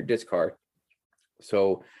Pokemon in your discard.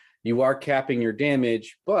 So you are capping your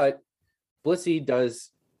damage, but Blissey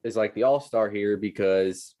is like the all-star here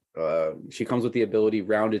because she comes with the ability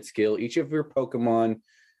Rounded Skill. Each of your Pokemon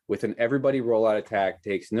with an Everybody Rollout attack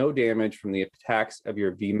takes no damage from the attacks of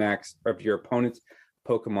your VMAX or of your opponent's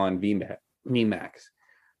Pokemon VMAX.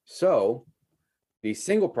 So the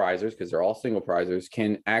single prizers, because they're all single prizers,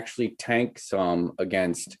 can actually tank some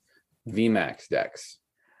against VMAX decks.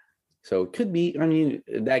 So it could be, I mean,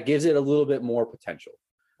 that gives it a little bit more potential.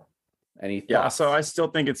 Any thoughts? Yeah, so I still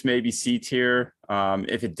think it's maybe C tier.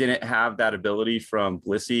 If it didn't have that ability from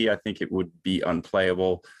Blissey, I think it would be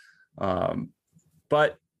unplayable.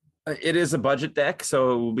 But it is a budget deck,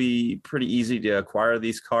 so it will be pretty easy to acquire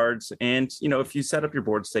these cards. And, you know, if you set up your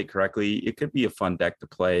board state correctly, it could be a fun deck to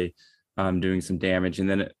play, doing some damage. And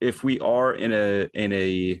then if we are in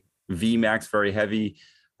a VMAX very heavy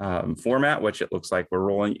format, which it looks like we're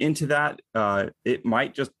rolling into that, it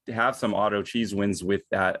might just have some auto cheese wins with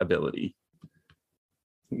that ability.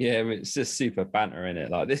 Yeah, it's just super banter in it.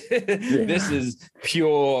 Like this, this is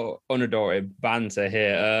pure unadulterated banter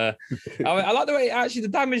here. I like the way actually the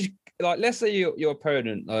damage. Like, let's say your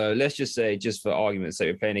opponent, let's just say, just for argument's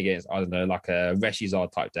sake, we're playing against, I don't know, like a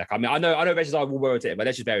Reshizard type deck. I mean, I know Reshizard will rotate, but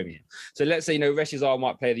let's just bear with me. So let's say, you know, Reshizard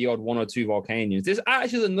might play the odd 1 or 2 Volcanions. There's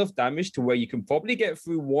actually enough damage to where you can probably get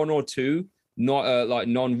through 1 or 2 not like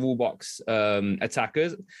non-rule box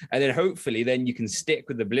attackers, and then hopefully then you can stick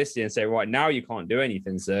with the Blissey and say, right, now you can't do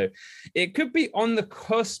anything. So it could be on the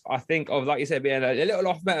cusp, I think, of, like you said, being a little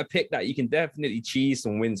off meta pick that you can definitely cheese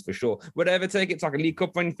some wins for sure. Would I ever take it to like a League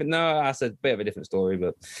Cup or anything? No, that's a bit of a different story,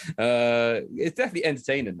 but it's definitely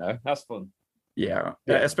entertaining though. That's fun. Yeah,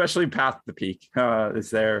 especially Path to the Peak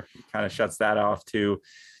is there, kind of shuts that off too.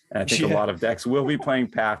 And I think a lot of decks will be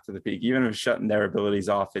playing Path to the Peak, even if shutting their abilities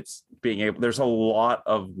off. It's being able. There's a lot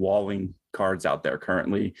of walling cards out there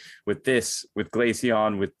currently with this, with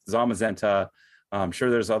Glaceon, with Zamazenta. I'm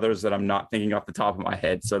sure there's others that I'm not thinking off the top of my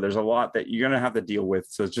head. So there's a lot that you're going to have to deal with.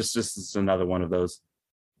 So it's just another one of those.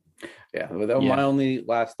 Yeah. My only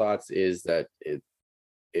last thoughts is that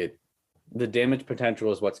the damage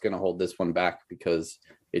potential is what's going to hold this one back because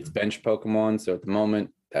it's bench Pokemon. So at the moment,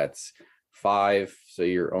 that's 5, so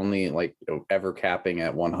you're only like ever capping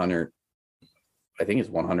at 100. I think it's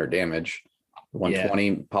 100 damage,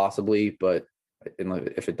 120 possibly, but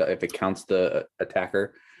if it counts the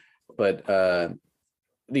attacker, but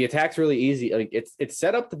the attack's really easy. Like it's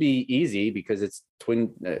set up to be easy because it's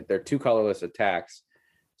they're 2 colorless attacks,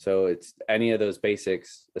 so it's any of those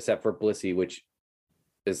basics except for Blissey, which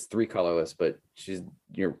is 3 colorless, but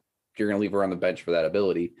you're gonna leave her on the bench for that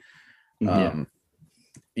ability.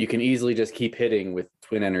 You can easily just keep hitting with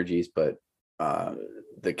twin energies, but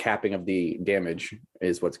the capping of the damage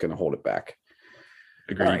is what's going to hold it back.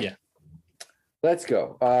 Agreed. Right. Yeah. Let's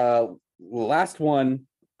go. Last one.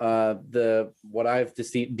 What I've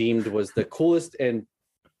deemed was the coolest and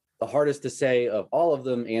the hardest to say of all of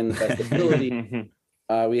them, and the best ability.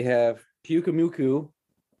 We have Pyukumuku.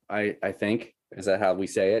 I think, is that how we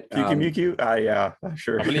say it? Pyukumuku? Yeah,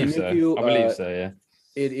 sure. I believe so. I believe so. Yeah.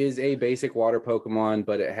 It is a basic water Pokemon,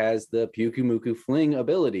 but it has the Pyukumuku Fling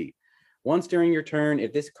ability. Once during your turn,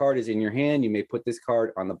 if this card is in your hand, you may put this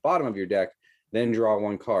card on the bottom of your deck, then draw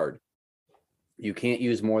 1 card. You can't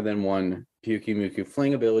use more than 1 Pyukumuku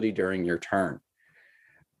Fling ability during your turn.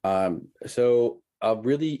 So a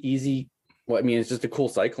really easy, it's just a cool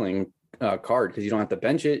cycling card because you don't have to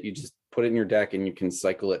bench it. You just put it in your deck and you can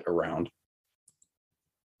cycle it around.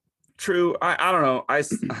 True. I don't know.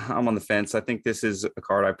 I'm on the fence. I think this is a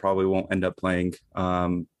card I probably won't end up playing.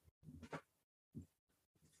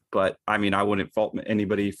 But I wouldn't fault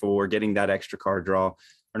anybody for getting that extra card draw,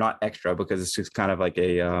 or not extra, because it's just kind of like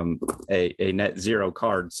a net 0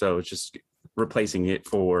 card. So it's just replacing it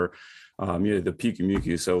for the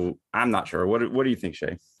Pyukumuku. So I'm not sure. What do you think,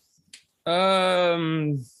 Shay?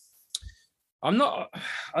 I don't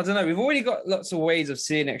know. We've already got lots of ways of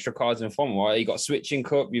seeing extra cards in form, right? You got Switching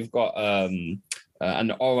Cup, you've got an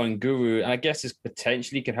Oranguru, and I guess this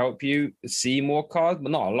potentially can help you see more cards,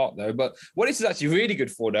 but not a lot though. But what this is actually really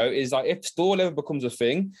good for though is like if store level becomes a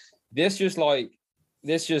thing, this just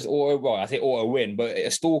auto, well, I think auto win, but a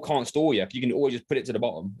store can't store you. You can always just put it to the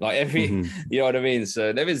bottom, like you know what I mean?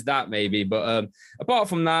 So there is that maybe, but apart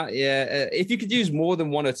from that, if you could use more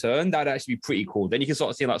than 1 a turn, that'd actually be pretty cool. Then you can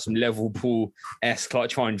start seeing like some level pool-esque,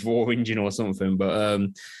 like try and draw engine or something. But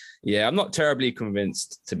I'm not terribly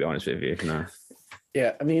convinced, to be honest with you. No.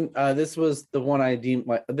 Yeah, this was the one I deemed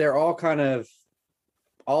like they're all kind of,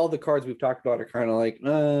 all the cards we've talked about are kind of like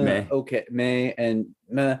meh. Okay, meh, and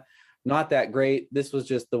meh. Not that great. This was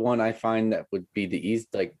just the one I find that would be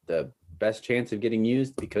the best chance of getting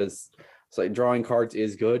used, because it's like drawing cards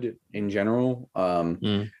is good in general.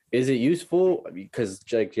 Is it useful? Because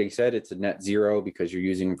like Jake said, it's a net 0 because you're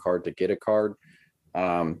using a card to get a card.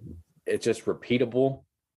 It's just repeatable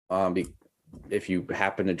if you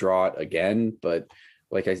happen to draw it again. But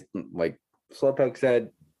like Slowpoke said,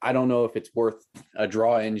 I don't know if it's worth a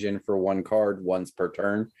draw engine for 1 card once per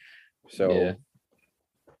turn. So. Yeah.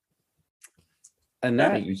 And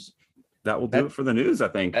that will do it for the news, I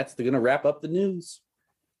think. That's going to wrap up the news.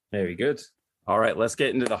 Very good. All right, let's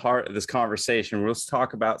get into the heart of this conversation. Let's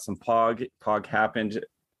talk about some Pog. Pog happened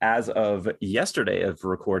as of yesterday of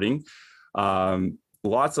recording.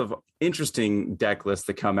 Lots of interesting deck lists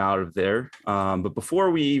that come out of there. But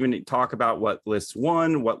before we even talk about what lists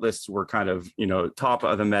won, what lists were kind of, top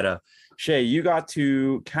of the meta, Shay, you got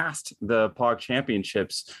to cast the Pog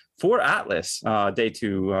Championships for Atlas day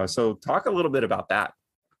 2. So talk a little bit about that.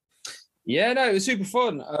 Yeah, no, it was super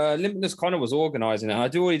fun. Limitless Connor was organizing it. I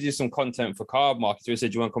do already do some content for Card Market. So he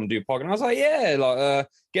said, "You want to come do Pog?" And I was like, "Yeah,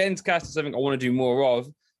 getting to cast is something I want to do more of."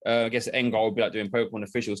 I guess the end goal will be like doing Pokemon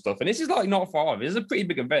official stuff. And this is like not far off. This is a pretty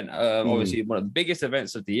big event. Obviously, one of the biggest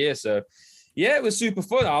events of the year. So yeah, it was super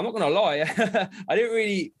fun. I'm not going to lie. I didn't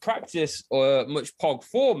really practice much Pog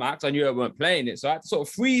formats. I knew I weren't playing it. So I had to sort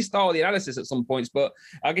of freestyle the analysis at some points. But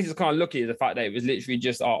I guess it's kind of lucky at the fact that it was literally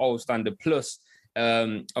just our old standard plus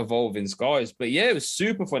Evolving Skies. But yeah, it was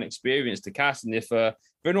super fun experience to cast. And if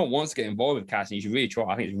anyone wants to get involved with casting, you should really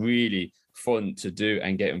try. I think it's really fun to do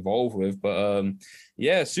and get involved with. But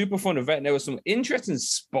yeah, super fun event. There was some interesting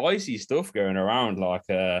spicy stuff going around,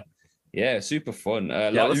 super fun.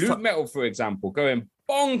 Loot Metal, for example, going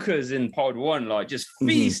bonkers in Pod 1, like just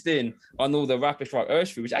feasting on all the Rapid Strike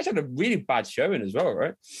Urshifu, which actually had a really bad showing as well,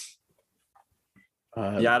 right?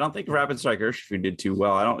 I don't think Rapid Strike Urshifu did too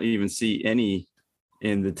well. I don't even see any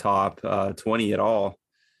in the top 20 at all.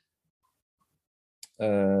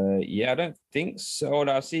 I don't think so.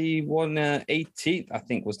 I see one 18th, I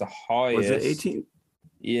think, was the highest. Was it 18th?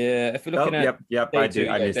 Yeah, if you're looking at I do.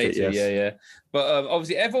 I missed it. Yes. Yeah. But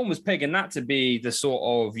obviously, everyone was pegging that to be the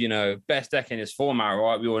sort of best deck in this format,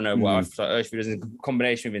 right? We all know what Urshifu does in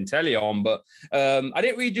combination with Inteleon. But I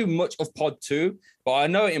didn't really do much of Pod 2, but I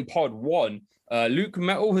know in Pod 1, Luke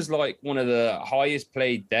Metal was like one of the highest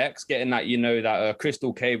played decks, getting that, that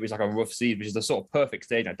Crystal Cave, which is like a rough seed, which is the sort of perfect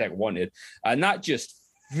stage that deck wanted. And that just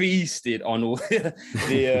feasted on all the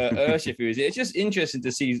Urshifu's. It's just interesting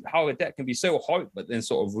to see how a deck can be so hyped, but then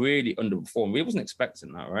sort of really underperform. We wasn't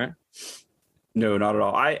expecting that, right? No, not at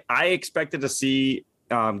all. I expected to see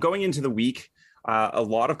going into the week, a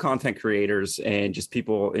lot of content creators and just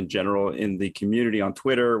people in general in the community on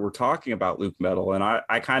Twitter were talking about Luke Metal. And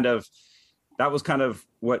that was kind of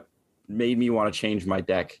what made me want to change my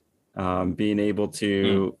deck. Being able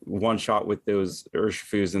to one shot with those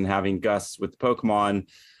Urshifus and having Gus with Pokemon,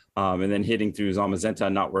 and then hitting through Zamazenta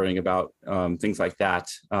and not worrying about things like that.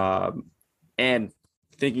 And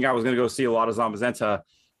thinking I was going to go see a lot of Zamazenta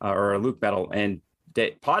or Luke Metal, and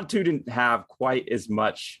Pod 2 didn't have quite as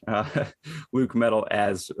much Luke Metal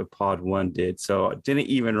as Pod 1 did. So I didn't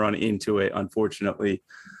even run into it, unfortunately.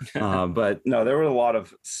 But no, there were a lot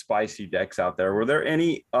of spicy decks out there. Were there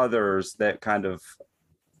any others that kind of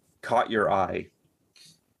caught your eye?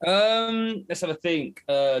 Let's have a think.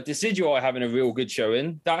 Decidueye having a real good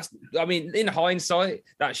showing. In hindsight,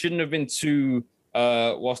 that shouldn't have been too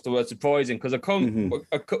what's the word, surprising, because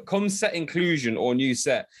come set inclusion or new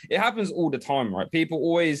set, it happens all the time, right? People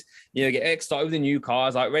always get excited with the new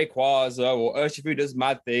cards like Rayquaza or Urshifu does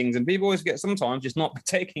mad things, and people always get sometimes just not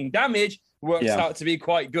taking damage works out to be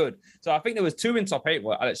quite good. So I think there was 2 in top 8.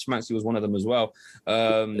 Well, Alex Schmancy was one of them as well.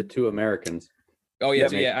 The 2 Americans. Oh yeah,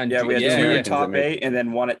 we had 2 in top 8 and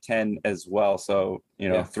then 1 at 10 as well. So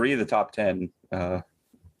 3 of the top 10.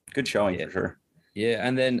 Good showing for sure. Yeah,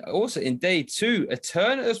 and then also in day 2,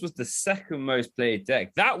 Eternatus was the second most played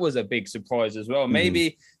deck. That was a big surprise as well.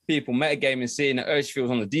 Maybe people metagaming, seeing that Urshifu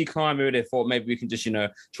was on the decline, maybe they thought maybe we can just,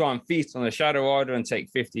 try and feast on the Shadow Rider and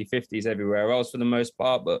take 50-50s everywhere else for the most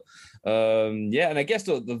part. But and I guess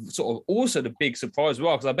the sort of also the big surprise as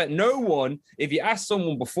well, because I bet no one, if you asked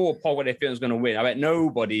someone before Pod what they feel was going to win, I bet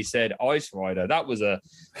nobody said Ice Rider. That was a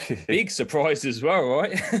big surprise as well,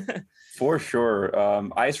 right? For sure.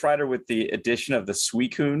 Ice Rider with the addition of the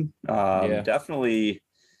Suicune definitely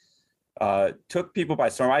took people by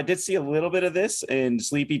storm. I did see a little bit of this in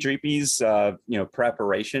Sleepy Dreepy's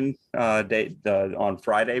preparation day on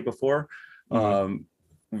Friday before.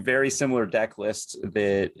 Very similar deck list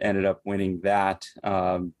that ended up winning that,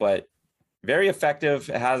 but very effective.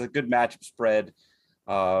 It has a good matchup spread.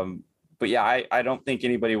 But yeah, I don't think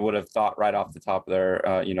anybody would have thought right off the top of their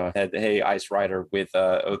head, hey, Ice Rider with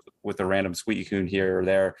a random Suicune here or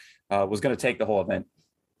there was going to take the whole event.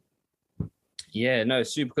 Yeah, no,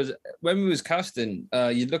 super. Because when we was casting,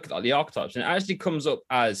 you look at the archetypes, and it actually comes up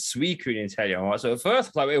as Suicune in Inteleon, right? So at first, I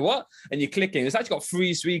was like, wait, what? And you're clicking. It's actually got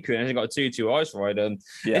 3 Suicune, and it's got 2 Ice Rider.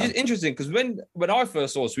 It's just interesting because when I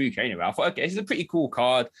first saw Suicune, anyway, I thought, okay, this is a pretty cool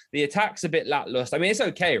card. The attack's a bit lackluster. I mean, it's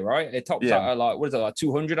okay, right? It tops out at like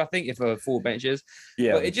 200, I think, if a full benches.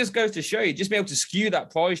 Yeah. But it just goes to show you, just be able to skew that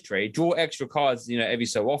prize trade, draw extra cards, every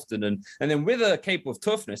so often, and then with a Cape of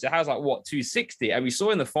Toughness, it has like 260, and we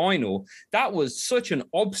saw in the final that was such an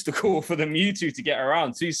obstacle for the Mewtwo to get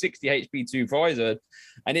around. 260 HP 2 Pfizer,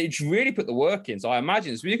 and it really put the work in. So I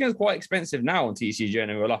imagine Suicune's quite expensive now on TCG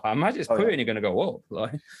and in real life. I imagine it's probably going to go up.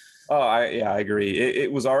 Like, I agree.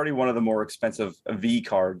 It was already one of the more expensive V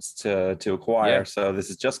cards to acquire, so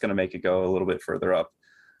this is just going to make it go a little bit further up.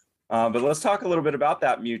 But let's talk a little bit about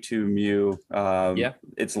that Mewtwo Mew.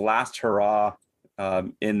 Its last hurrah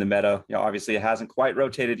in the meta. Obviously it hasn't quite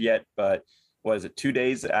rotated yet, but what is it, 2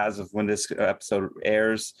 days as of when this episode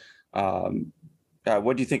airs?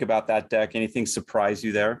 What do you think about that deck? Anything surprise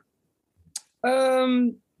you there?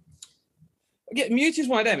 Mewtwo's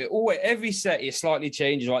one of them. Every set it slightly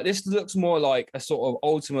changes. Like this looks more like a sort of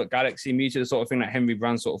Ultimate Galaxy Mewtwo, the sort of thing that Henry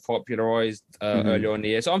Brand sort of popularized earlier in the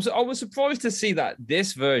year. So I was surprised to see that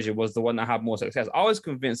this version was the one that had more success. I was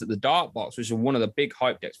convinced that the Dark Box, which is one of the big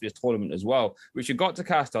hype decks for this tournament as well, which you got to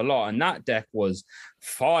cast a lot, and that deck was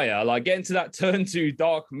fire. Like getting to that turn 2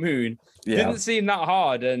 Dark Moon didn't seem that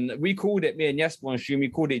hard, and we called it, me and Jesper on stream, we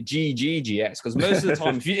called it GGGX, because most of the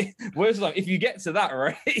time, if you get to that,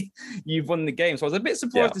 right, you've won the game. So I was a bit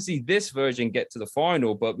surprised to see this version get to the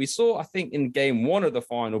final, but we saw, I think, in game 1 of the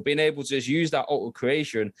final, being able to just use that auto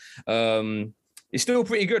creation is still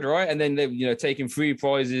pretty good, right? And then they're taking 3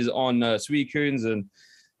 prizes on Suicunes, and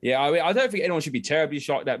I don't think anyone should be terribly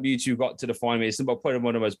shocked that Mewtwo got to the final. It's about putting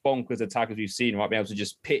one of the most bonkers attackers we've seen, right? Being able to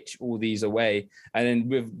just pitch all these away. And then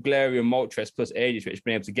with Galarian Moltres plus Aegis Switch,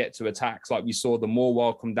 being able to get to attacks like we saw the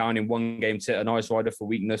Morwell come down in one game to an Ice Rider for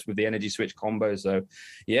weakness with the Energy Switch combo. So,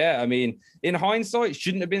 I mean, in hindsight,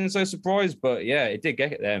 shouldn't have been so surprised, but it did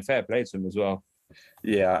get it there, and fair play to him as well.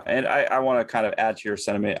 Yeah, and I want to kind of add to your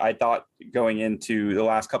sentiment. I thought going into the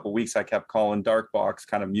last couple of weeks, I kept calling Dark Box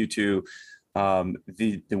kind of Mewtwo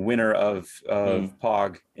the winner of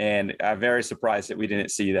Pog, and I'm very surprised that we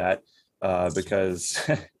didn't see that because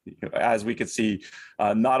as we could see,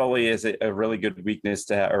 not only is it a really good weakness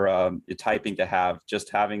to or typing to have, just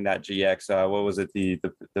having that GX, what was it, the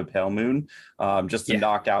Pale Moon, just to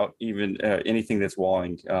knock out even anything that's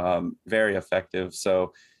walling, very effective.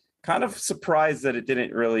 So kind of surprised that it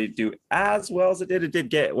didn't really do as well as it did. It did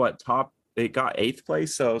get top, it got 8th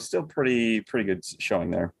place, so still pretty good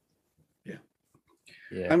showing there.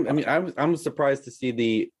 Yeah. I'm surprised to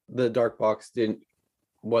see the Dark Box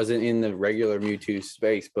wasn't in the regular Mewtwo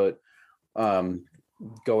space, but coming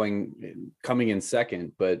in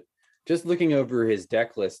second. But just looking over his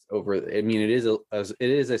deck list it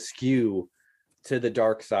is a skew to the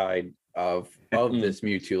dark side of this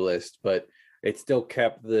Mewtwo list, but it still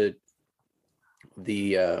kept the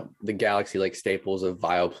Galaxy like staples of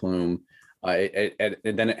Vileplume. And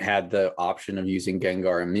then it had the option of using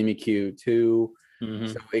Gengar and Mimikyu too.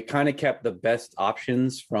 So it kind of kept the best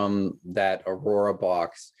options from that Aurora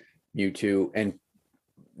box Mewtwo, and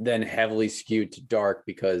then heavily skewed to dark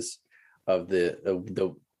because of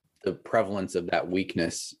the prevalence of that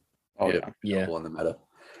weakness. In the meta.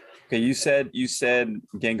 Okay, you said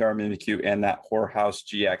Gengar, Mimikyu, and that Whorehouse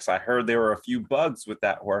GX. I heard there were a few bugs with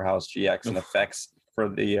that Whorehouse GX and effects for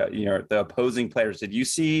the the opposing players. Did you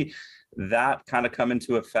see that kind of come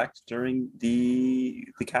into effect during the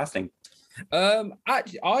casting? I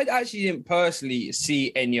actually didn't personally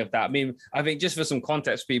see any of that. I mean, I think just for some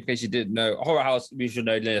context for you, because you didn't know, Horror House, we should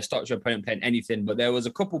know, stops your opponent playing anything, but there was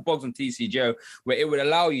a couple bugs on TCGO where it would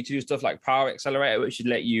allow you to do stuff like Power Accelerator, which should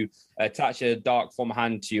let you attach a Dark Form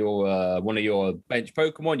hand to your one of your bench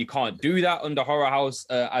Pokemon. You can't do that under Horror House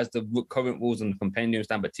as the current rules on the compendium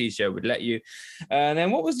stand, but TCGO would let you. And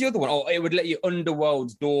then what was the other one? Oh, it would let you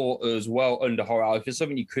Underworld's Door as well under Horror House, which is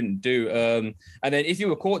something you couldn't do. And then if you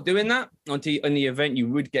were caught doing that on the event, you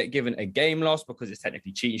would get given a game loss because it's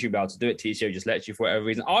technically cheating. You'd be able to do it. TCGO just lets you for whatever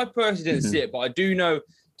reason. I personally didn't see it, but I do know,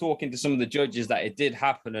 talking to some of the judges, that it did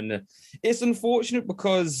happen. And it's unfortunate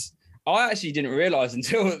because I actually didn't realize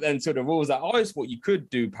until the rules that I always thought you could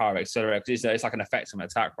do Power Accelerator because it's like an effect on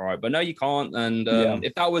attack, right? But no, you can't. And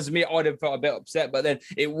if that was me, I'd have felt a bit upset. But then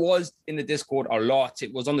it was in the Discord a lot.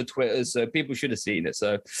 It was on the Twitter, so people should have seen it.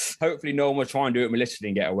 So hopefully no one will try and do it maliciously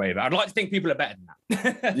and get away with it. I'd like to think people are better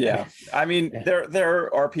than that. Yeah. I mean,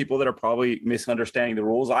 there are people that are probably misunderstanding the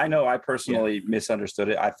rules. I know I personally misunderstood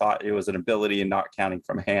it. I thought it was an ability and not counting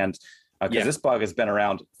from hand. Because this bug has been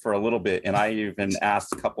around for a little bit. And I even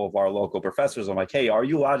asked a couple of our local professors, I'm like, hey, are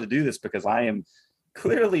you allowed to do this? Because I am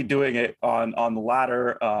clearly doing it on the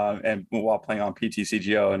ladder and while playing on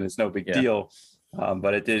PTCGO, and it's no big deal.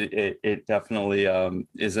 But it definitely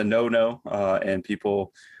is a no-no. And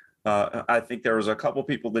people, I think there was a couple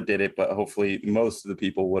people that did it, but hopefully most of the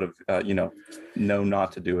people would have, known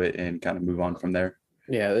not to do it and kind of move on from there.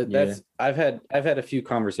 Yeah, I've had a few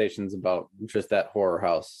conversations about just that Horror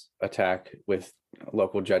House attack with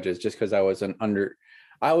local judges, just because I was under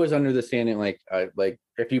the standing like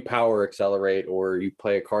if you Power Accelerate or you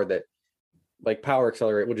play a card that like Power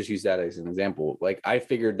Accelerate, we'll just use that as an example. Like I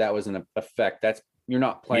figured that was an effect. That's, you're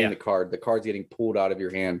not playing the card's getting pulled out of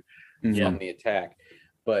your hand from the attack.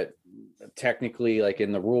 But technically, like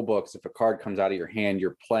in the rule books, if a card comes out of your hand,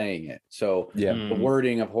 you're playing it. So the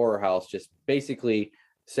wording of Horror House just basically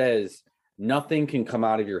says nothing can come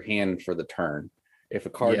out of your hand for the turn. If a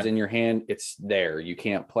card's in your hand, it's there. You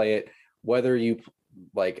can't play it. Whether you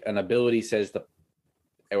like an ability says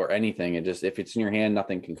or anything, it just, if it's in your hand,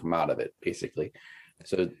 nothing can come out of it, basically.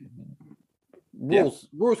 So rules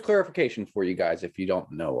clarification for you guys if you don't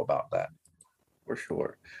know about that. For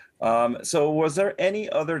sure. So was there any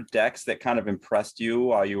other decks that kind of impressed you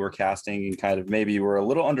while you were casting and kind of maybe you were a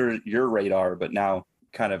little under your radar, but now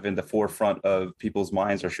kind of in the forefront of people's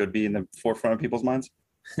minds, or should be in the forefront of people's minds?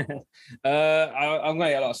 I'm going to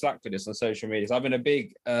get a lot of slack for this on social media. So I've been a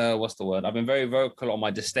big, I've been very vocal on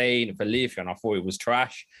my disdain for Leafeon. I thought it was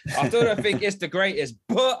trash. I still don't think it's the greatest,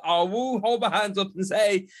 but I will hold my hands up and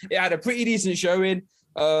say it had a pretty decent showing.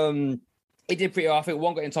 It did pretty well. I think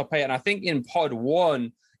one got in top 8, and I think in pod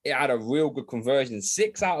 1, it had a real good conversion.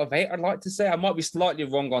 6 out of 8, I'd like to say. I might be slightly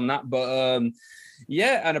wrong on that, but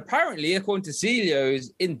and apparently, according to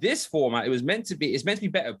Celio's, in this format, it's meant to be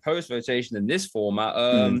better post rotation than this format.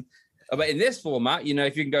 But in this format,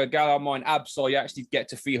 if you can go Galar Mine Absol, you actually get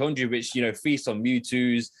to 300, which feast on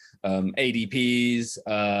Mewtwo's, ADPs,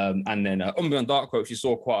 and then Umbreon Dark Quotes. You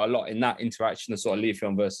saw quite a lot in that interaction of sort of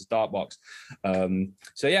Leafeon versus Darkbox.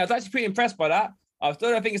 So yeah, I was actually pretty impressed by that. I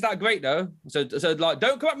still don't think it's that great though. So like,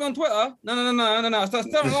 don't come at me on Twitter. No. I still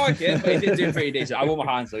don't like it, but he did do pretty decent. I want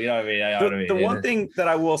my hands, so you know what I mean. The one thing that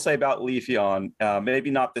I will say about Leafeon,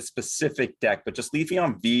 maybe not the specific deck, but just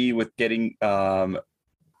Leafeon V with getting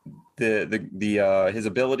his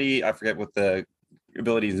ability. I forget what the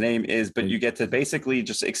ability's name is, but you get to basically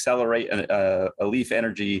just accelerate a leaf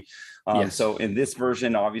energy. So in this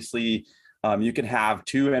version, obviously, you can have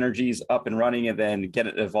 2 energies up and running and then get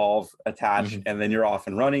it evolve, attach, and then you're off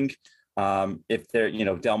and running. If there,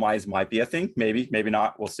 Delmise might be a thing, maybe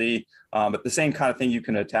not, we'll see. But the same kind of thing you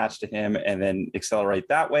can attach to him and then accelerate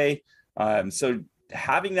that way. So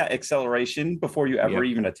having that acceleration before you ever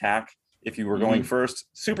even attack, if you were going first,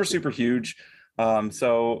 super, super huge.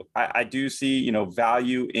 So I do see,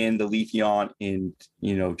 value in the Leafeon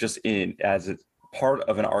just as a part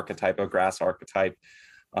of an archetype, a grass archetype.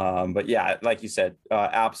 But yeah, like you said,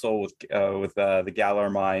 Absol with the Galar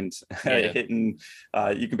Mind hitting,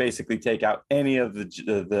 you can basically take out any of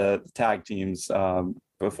the tag teams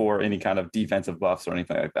before any kind of defensive buffs or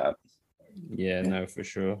anything like that. Yeah, no, for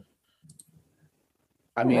sure.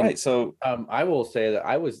 I mean, so I will say that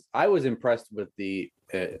I was impressed with the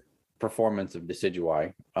performance of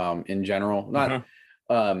Decidueye in general, not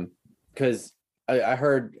because I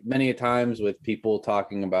heard many times with people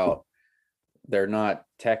talking about they're not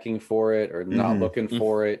teching for it or not looking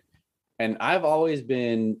for it. And I've always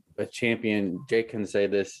been a champion. Jake can say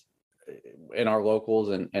this in our locals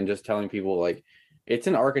and just telling people like, it's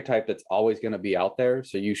an archetype that's always going to be out there.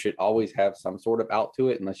 So you should always have some sort of out to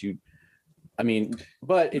it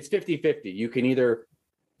but it's 50-50. You can either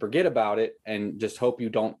forget about it and just hope you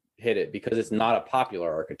don't hit it because it's not a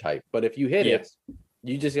popular archetype. But if you hit it,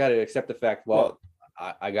 you just got to accept the fact,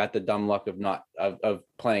 I got the dumb luck of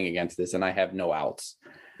playing against this and I have no outs.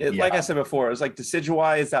 Like I said before, it's like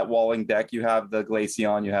Decidueye is that walling deck. You have the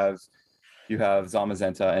Glaceon, you have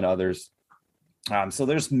Zamazenta and others. So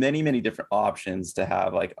there's many, many different options to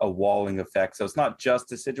have like a walling effect. So it's not just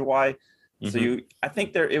Decidueye. So I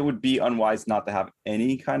think it would be unwise not to have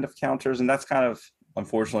any kind of counters. And that's kind of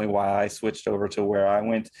unfortunately why I switched over to where I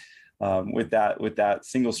went. With that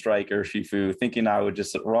single strike Urshifu, thinking I would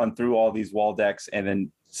just run through all these wall decks and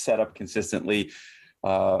then set up consistently.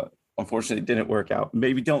 Unfortunately, it didn't work out.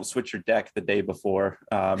 Maybe don't switch your deck the day before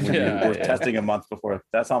when you're testing a month before.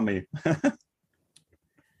 That's on me.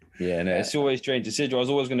 Yeah, no, it's always strange. Decidueye was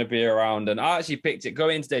always going to be around, and I actually picked it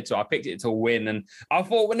going into day 2. I picked it to win, and I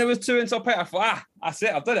thought when there was 2 in top 8, I thought, that's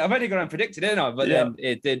it. I've done it. I've only gone and predicted it, but then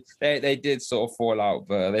it did. They did sort of fall out,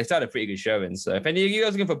 but they started a pretty good showing. So if any of you guys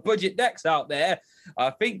are looking for budget decks out there,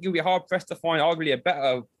 I think you'll be hard pressed to find arguably a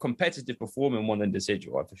better competitive performing one than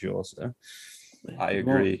Decidueye for sure. So I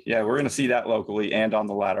agree. Yeah, we're going to see that locally and on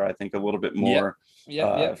the ladder. I think a little bit more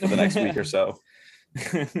for the next week or so.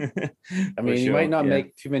 I mean, you might not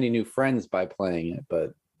make too many new friends by playing it,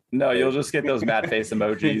 but no, you'll just get those mad face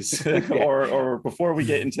emojis. or before we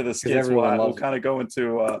get into the skits, we'll kind of go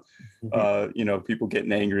into people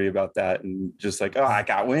getting angry about that and just like, I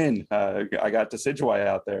got win. I got Decidueye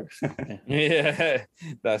out there. Yeah,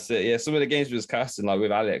 that's it. Yeah, some of the games was casting like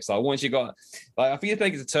with Alex. Like once you got I think you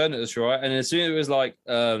think it's a turn at us, right? And as soon as it was like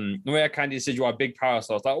when I candy Decidueye big power,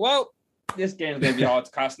 so I was like, well, this game's going to be hard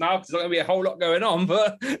to cast now because there's not going to be a whole lot going on,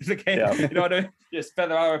 but the game, you know what I mean? Just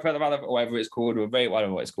feather out, or whatever it's called, or I don't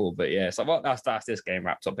know what it's called, but yeah, so that's this game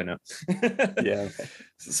wrapped up in it. Yeah.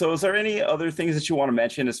 So is there any other things that you want to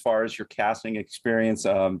mention as far as your casting experience,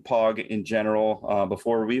 Pog in general,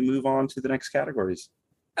 before we move on to the next categories?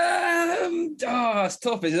 It's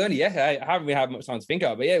tough. It's only I haven't really had much time to think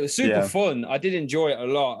about it, but yeah, it was super fun. I did enjoy it a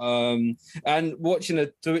lot. And watching a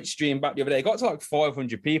Twitch stream back the other day, it got to like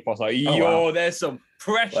 500 people. I was like, there's some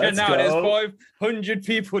pressure now. There's 500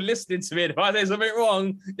 people listening to me. If I say something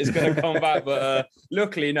wrong, it's going to come back. But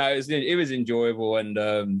luckily, no, it was enjoyable.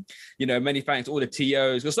 And many thanks to all the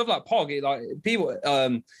TOs. Because stuff like Pog, people.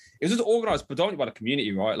 It was just organized predominantly by the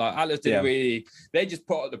community, right? Like Atlas didn't really, they just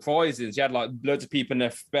put up the prizes. You had like loads of people in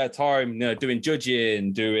their spare time, doing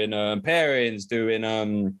judging, doing pairings,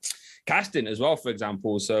 doing casting as well, for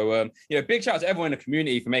example. So, big shout out to everyone in the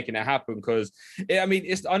community for making it happen because, I know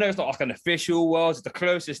it's not like an official world. It's the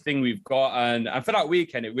closest thing we've got. And for that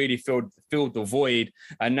weekend, it really filled the void.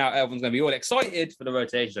 And now everyone's going to be all excited for the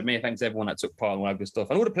rotation. So many thanks to everyone that took part and all that good stuff.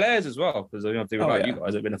 And all the players as well, because you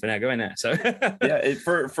guys have been nothing there going there. So,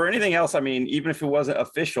 for anything else, I mean, even if it wasn't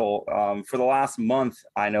official, for the last month,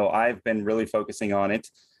 I know I've been really focusing on it.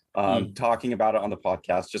 Talking about it on the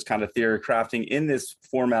podcast, just kind of theory crafting in this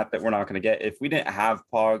format that we're not going to get. If we didn't have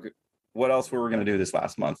Pog, what else were we going to do this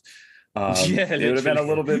last month? Yeah, it would have been a literally.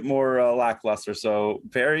 little bit more lackluster. So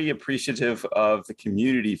very appreciative of the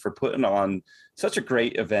community for putting on such a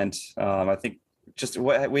great event. I think just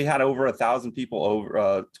we had over 1,000 people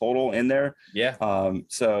over total in there. Yeah.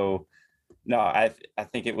 So no, I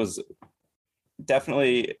think it was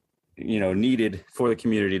definitely, needed for the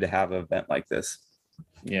community to have an event like this.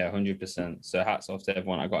 Yeah, 100%. So hats off to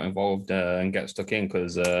everyone that got involved and get stuck in,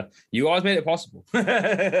 because you guys made it possible.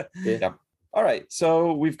 Yeah. All right.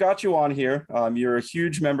 So we've got you on here. You're a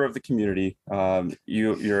huge member of the community.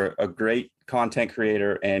 You're a great content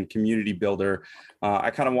creator and community builder. I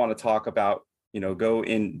kind of want to talk about, go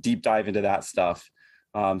in deep dive into that stuff.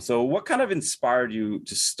 So what kind of inspired you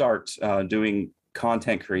to start doing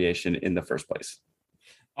content creation in the first place?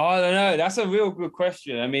 I don't know. That's a real good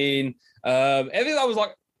question. I mean, everything I was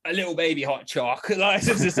like a little baby hot chalk, like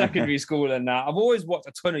since the secondary school and that. I've always watched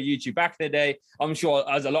a ton of YouTube back in the day. I'm sure,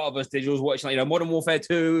 as a lot of us did, was watching like, Modern Warfare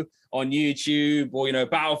 2 on YouTube, or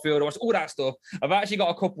Battlefield, or all that stuff. I've actually got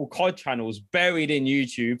a couple COD channels buried in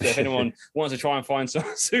YouTube. So if anyone wants to try and find some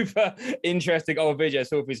super interesting old videos,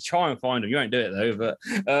 feel free to try and find them. You won't do it though. But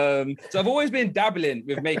so I've always been dabbling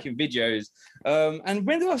with making videos. And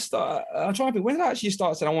when did I start? I'm trying to think. When did I actually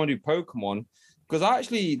start saying I want to do Pokemon? Because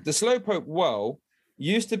actually, the Slowpoke World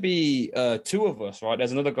used to be two of us, right?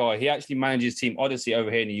 There's another guy. He actually manages Team Odyssey over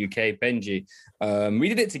here in the UK, Benji. We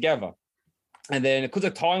did it together. And then because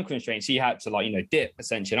of time constraints, he had to dip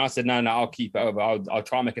essentially. And I said, no, I'll keep it over. I'll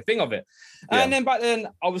try and make a thing of it. Yeah. And then back then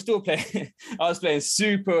I was still playing, I was playing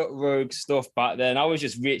super rogue stuff back then. I was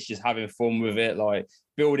just rich, just having fun with it, like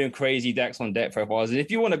building crazy decks on deck profiles. And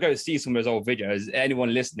if you want to go see some of those old videos,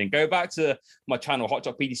 anyone listening, go back to my channel, Hot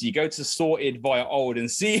Shot PTC, go to Sorted via Old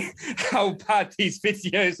and see how bad these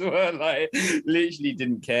videos were. Like, literally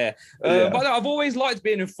didn't care. But I've always liked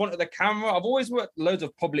being in front of the camera. I've always worked loads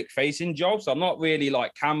of public facing jobs. So I'm not really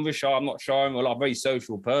like camera shy. I'm not shy. I'm a very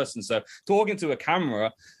social person. So talking to a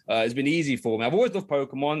camera has been easy for me. I've always loved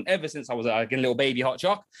Pokemon ever since I was a little baby hot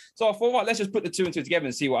chalk. So I thought, right, let's just put the two and two together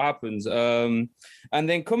and see what happens. And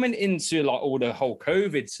then coming into like all the whole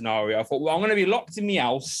COVID scenario, I thought, well, I'm going to be locked in my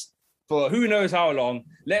house for who knows how long.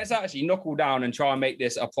 Let's actually knuckle down and try and make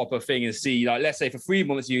this a proper thing and see, like, let's say for 3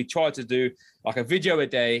 months, you try to do like a video a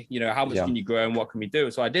day, how much can you grow and what can we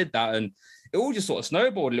do? So I did that, and it all just sort of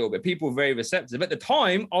snowballed a little bit. People were very receptive. At the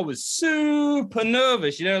time, I was super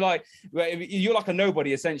nervous, like you're like a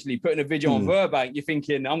nobody, essentially, putting a video on Verbank, you're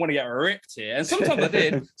thinking, I'm going to get ripped here. And sometimes I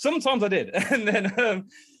did. Sometimes I did. And then,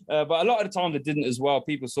 but a lot of the time they didn't as well.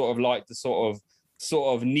 People sort of liked the sort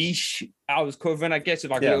of niche I was covering, I guess,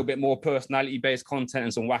 with like a little bit more personality-based content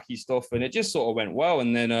and some wacky stuff. And it just sort of went well.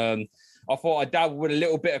 And then I thought I'd dabble with a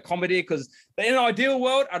little bit of comedy, because in an ideal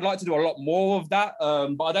world, I'd like to do a lot more of that.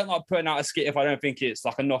 But I don't like putting out a skit if I don't think it's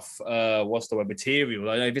like enough, material.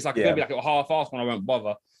 I know if it's like going to be like a half-assed one, I won't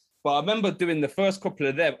bother. But I remember doing the first couple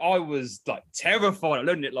of them, I was like terrified. I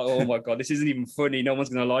learned it like, oh my God, this isn't even funny. No one's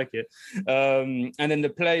going to like it. And then the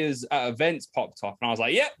players at events popped up and I was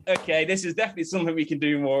like, okay, this is definitely something we can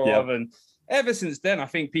do more of. And ever since then, I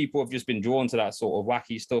think people have just been drawn to that sort of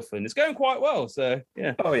wacky stuff, and it's going quite well. So,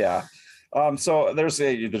 yeah. Oh, yeah. So there's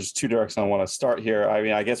two directions I want to start here. I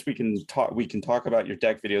mean, I guess we can talk about your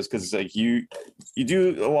deck videos, because like you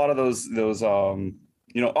do a lot of those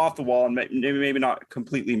off the wall and maybe not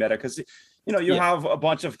completely meta, because you have a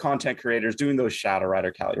bunch of content creators doing those Shadow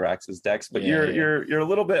Rider Calyrax's decks, but you're a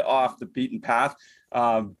little bit off the beaten path.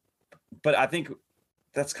 But I think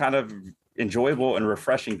that's kind of enjoyable and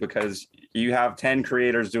refreshing, because you have 10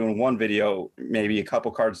 creators doing one video, maybe a couple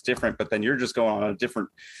cards different, but then you're just going on a different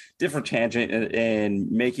tangent and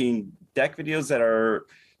making deck videos that are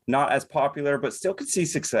not as popular, but still could see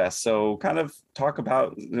success. So kind of talk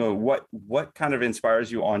about, what kind of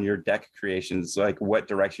inspires you on your deck creations, like what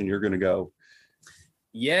direction you're going to go.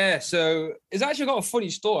 Yeah, so it's actually got a funny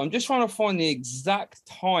story. I'm just trying to find the exact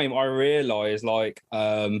time I realized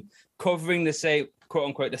covering the same, quote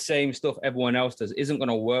unquote, the same stuff everyone else does isn't going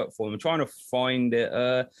to work for them. I'm trying to find it.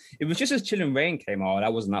 It was just as Chilling Reign came out.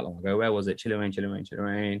 That wasn't that long ago. Where was it? Chilling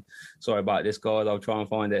Reign. Sorry about this, guys. I'll try and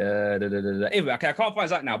find it. Anyway, okay, I can't find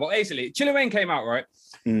that now. But basically, Chilling Reign came out, right?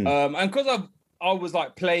 And because I was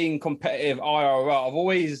like playing competitive IRL, I've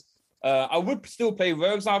always I would still play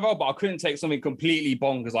Rogues IRL, but I couldn't take something completely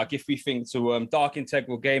bonkers. Like if we think to Dark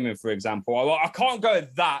Integral Gaming, for example, I can't go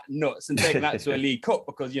that nuts and take that to a League Cup,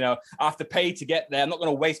 because I have to pay to get there. I'm not going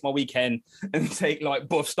to waste my weekend and take like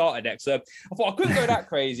buff starter decks. So I thought I couldn't go that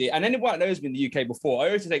crazy. And anyone that knows me in the UK before, I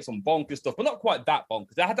used to take some bonkers stuff, but not quite that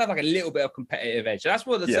bonkers. I had to have like a little bit of competitive edge. So that's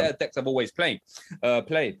one of the set of decks I've always played.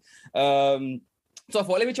 So I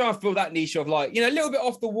thought, let me try and fill that niche of like, a little bit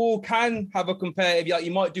off the wall, can have a competitive, like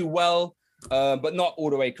you might do well, but not all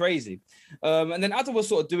the way crazy. And then as I was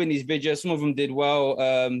sort of doing these videos, some of them did well,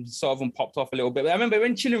 some of them popped off a little bit. But I remember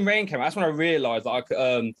when Chilling Reign came out, that's when I realized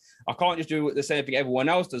that I can't just do the same thing everyone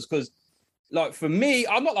else does, because like for me,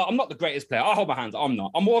 I'm not the greatest player. I hold my hands. I'm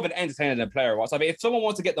not. I'm more of an entertainer than a player. Right? So I mean, if someone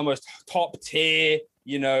wants to get the most top tier,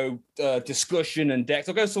 discussion and decks,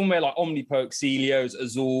 I'll go somewhere like Omnipoke, Celios,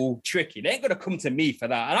 Azul, Tricky. They ain't gonna come to me for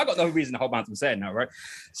that, and I got no reason to hold my hands. I'm saying that, right?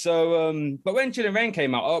 So, but when Chilling Reign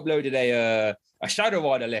came out, I uploaded a Shadow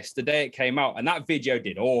Rider list the day it came out, and that video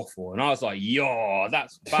did awful. And I was like, yo,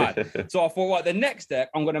 that's bad. So I thought, right, the next deck,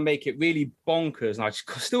 I'm going to make it really bonkers. And I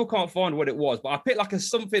still can't find what it was, but I picked like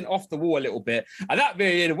something off the wall a little bit, and that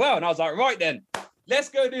video did well. And I was like, right then, let's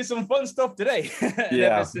go do some fun stuff today.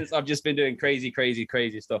 Ever since, I've just been doing crazy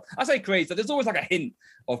stuff. I say crazy, so there's always like a hint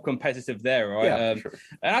of competitive there, right? Yeah, sure.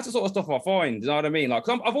 And that's the sort of stuff I find, you know what I mean? Like,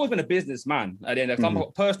 I've always been a businessman at the end of it. I'm a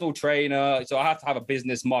personal trainer, so I have to have a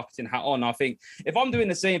business marketing hat on. I think if I'm doing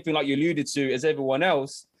the same thing like you alluded to as everyone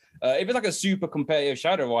else, if it's like a super competitive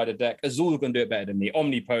Shadow Rider deck, Azul's going to do it better than me.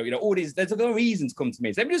 Omnipoke, all these, there's no reason to come to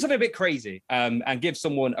me. So let me do something a bit crazy and give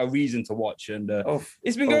someone a reason to watch. And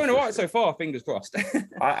it's been going all right so far, fingers crossed.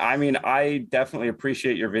 I mean, I definitely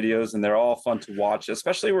appreciate your videos, and they're all fun to watch,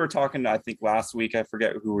 especially we were talking, I think last week, I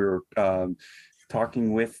forget who we were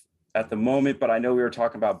talking with at the moment, but I know we were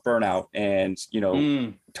talking about burnout and,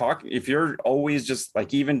 if you're always just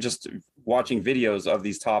like, even just watching videos of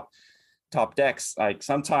these top decks, like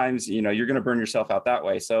sometimes you're going to burn yourself out that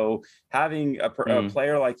way. So having a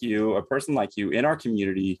player like you, a person like you in our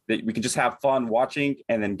community that we can just have fun watching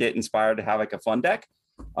and then get inspired to have like a fun deck,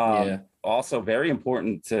 also very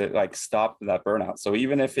important to like stop that burnout. So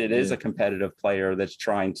even if it is a competitive player that's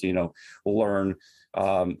trying to learn,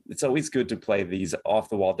 it's always good to play these off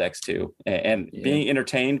the wall decks too, and being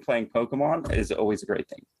entertained playing Pokemon is always a great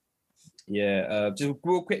thing. Just a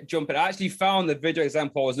real quick jump in. I actually found the video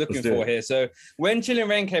example I was looking for here. So when Chilling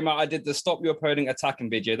Reign came out, I did the Stop Your Opponent Attacking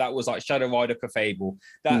video. That was like Shadow Rider Clefable.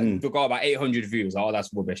 That got about 800 views. Oh,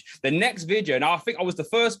 that's rubbish. The next video, and I think I was the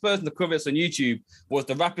first person to cover this on YouTube, was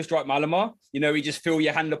the Rapid Strike Malamar. You just fill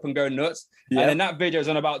your hand up and go nuts. And then that video is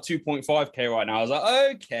on about 2.5K right now. I was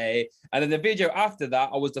like, okay. And then the video after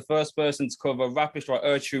that, I was the first person to cover Rapid Strike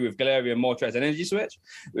Urshifu with Galarian Moltres and Energy Switch.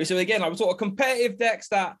 So again, like sort of competitive decks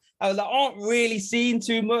that aren't really seen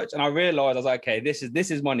too much. And I realized, I was like, okay, this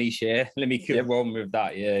is my niche here. Let me keep rolling with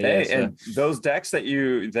that. And those decks that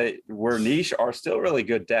were niche are still really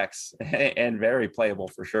good decks and very playable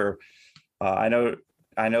for sure. I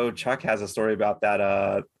know Chuck has a story about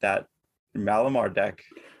that Malamar deck.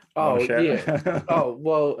 Oh, yeah. Oh,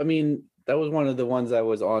 well, I mean, that was one of the ones I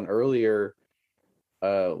was on earlier.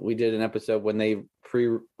 We did an episode when they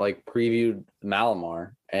previewed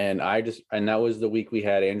Malamar, and that was the week we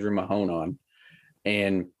had Andrew Mahone on.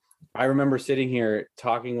 And I remember sitting here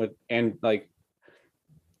talking with, and like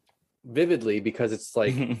vividly, because it's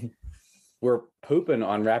like we're pooping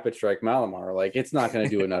on Rapid Strike Malamar. Like, it's not going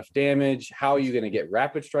to do enough damage. How are you going to get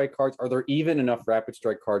Rapid Strike cards? Are there even enough Rapid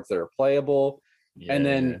Strike cards that are playable? And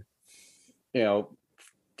then,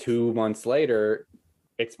 2 months later,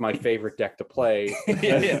 it's my favorite deck to play.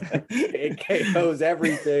 It KOs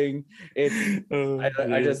everything.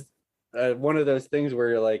 I just one of those things where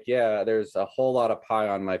you're like, yeah, there's a whole lot of pie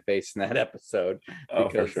on my face in that episode.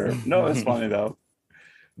 For sure. No, it's funny though.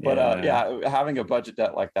 But having a budget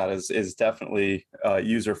deck like that is definitely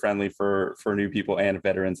user friendly for new people and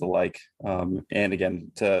veterans alike. And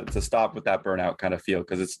again, to stop with that burnout kind of feel,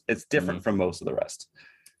 because it's different from most of the rest.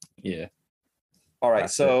 Yeah. All right,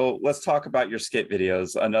 so let's talk about your skit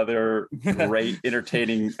videos. Another great,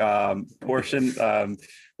 entertaining portion.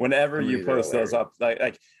 Whenever you post those up,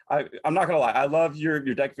 I'm not gonna lie, I love your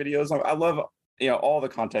deck videos. I love all the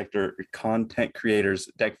content creators'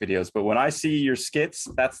 deck videos, but when I see your skits,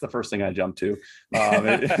 that's the first thing I jump to.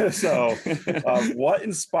 What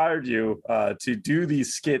inspired you to do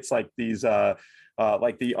these skits like these?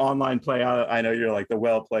 Like the online play, I know you're like the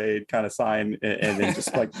well played kind of sign, and then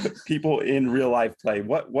just like people in real life play.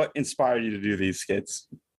 What inspired you to do these skits?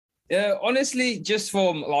 Yeah, honestly, just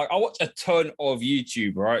from I watch a ton of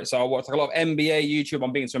YouTube, right? So I watch a lot of NBA YouTube.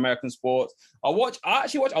 I'm big into American sports. I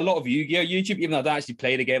actually watch a lot of Yu-Gi-Oh YouTube, even though I don't actually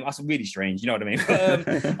play the game. That's really strange, you know what I mean?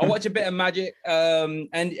 But, I watch a bit of Magic. And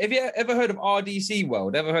have you ever heard of RDC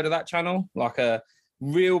World? Ever heard of that channel? Like a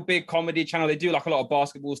real big comedy channel. They do like a lot of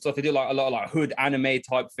basketball stuff. They do like a lot of like hood anime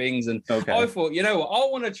type things. And I thought, I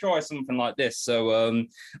want to try something like this. So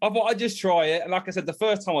I thought I'd just try it. And like I said, the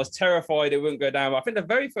first time I was terrified it wouldn't go down. But I think the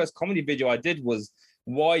very first comedy video I did was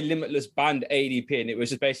why Limitless banned ADP, and it was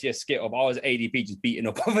just basically a skit of I was ADP just beating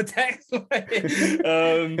up other decks.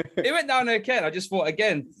 It went down okay. And I just thought,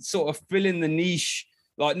 again, sort of filling the niche.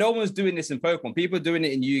 Like, no one's doing this in Pokemon. People are doing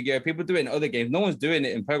it in Yu-Gi-Oh! People do it in other games. No one's doing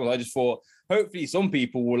it in Pokemon. I just thought, hopefully some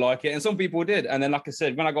people will like it, and some people did. And then, like I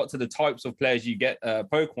said, when I got to the types of players you get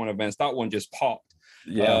Pokemon events, that one just popped.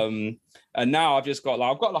 Yeah. And now I've just got like,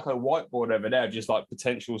 I've got like a whiteboard over there, just like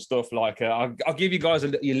potential stuff. Like I'll give you guys,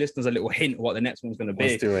 your listeners, a little hint of what the next one's going to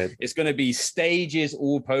be. Let's do it. It's going to be stages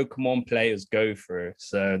all Pokemon players go through.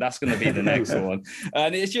 So that's going to be the next one.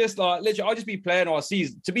 And it's just like, literally, I'll just be playing, or I see,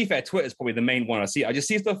 to be fair, Twitter's probably the main one I see. I just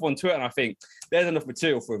see stuff on Twitter and I think there's enough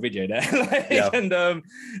material for a video there.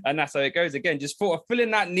 And that's how it goes. Again, just for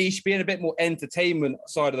filling that niche, being a bit more entertainment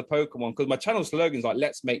side of the Pokemon, because my channel slogan's like,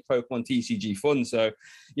 let's make Pokemon TCG fun. So,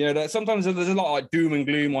 you know, that sometimes there's a lot of like doom and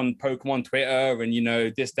gloom on Pokemon Twitter, and, you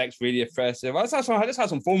know, this deck's really aggressive. I just have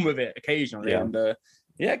some fun with it occasionally. And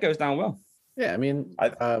it goes down well. Yeah, I mean,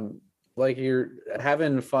 like, you're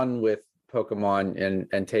having fun with Pokemon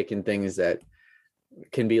and taking things that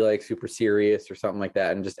can be like super serious or something like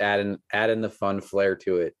that, and just adding the fun flair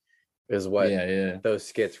to it is what those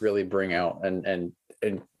skits really bring out, and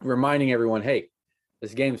reminding everyone, hey,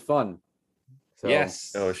 this game's fun. So,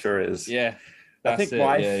 yes. Oh, it sure is. Yeah. I think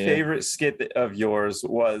my favorite skit of yours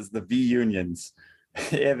was the V Unions.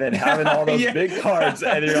 And then having all those big cards,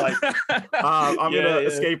 and you're like, I'm gonna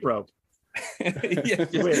escape rope.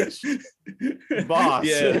 Which boss?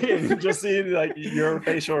 Just seeing like your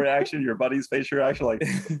facial reaction, your buddy's facial reaction, like,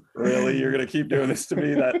 really, you're gonna keep doing this to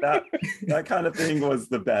me? That kind of thing was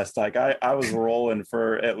the best. Like, I was rolling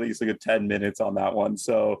for at least a good 10 minutes on that one.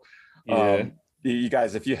 So you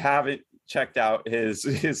guys, if you haven't checked out his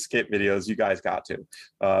skit videos, you guys got to.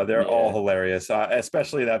 They're all hilarious,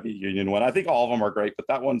 especially that V Union one. I think all of them are great, but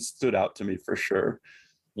that one stood out to me for sure.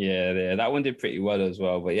 Yeah, that one did pretty well as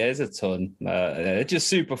well. But yeah, it's a ton. It's just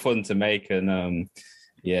super fun to make, and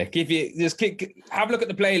have a look at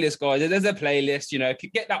the playlist, guys. There's a playlist, you know,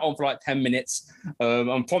 get that on for like 10 minutes.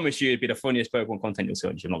 I promise you it'd be the funniest Pokemon content you'll see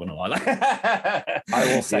on YouTube. I'm not gonna lie.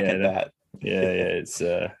 I will second that. It's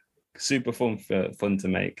super fun to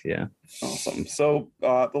make. Yeah, awesome. So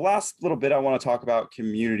the last little bit I want to talk about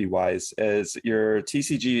community wise is your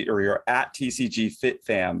TCG, or your at TCG Fit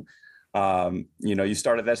Fam. You know, you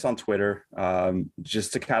started this on Twitter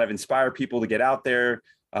just to kind of inspire people to get out there,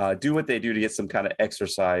 do what they do to get some kind of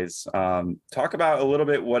exercise. Talk about a little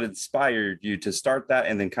bit what inspired you to start that,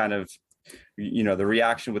 and then kind of, you know, the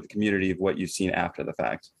reaction with the community of what you've seen after the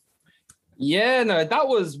fact. Yeah, no, that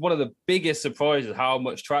was one of the biggest surprises, how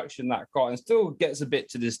much traction that got, and still gets a bit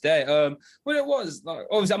to this day. But it was, like,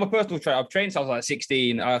 obviously, I'm a personal trainer. I've trained since I was like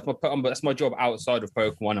 16. That's my job outside of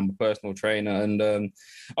Pokemon. I'm a personal trainer, and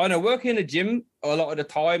I know, working in a gym a lot of the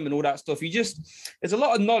time and all that stuff, there's a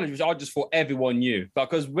lot of knowledge which I just thought everyone knew.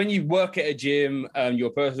 Because when you work at a gym, you're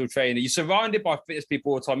a personal trainer, you're surrounded by fitness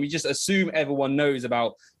people all the time. You just assume everyone knows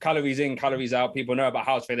about calories in, calories out. People know about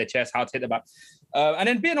how to train their chest, how to hit the back. And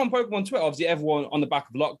then being on Pokemon Twitter, obviously everyone on the back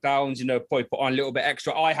of lockdowns, you know, probably put on a little bit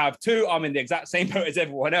extra. I have too. I'm in the exact same boat as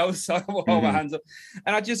everyone else. So I hold my hands up.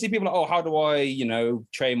 And I just see people like, oh, how do I, you know,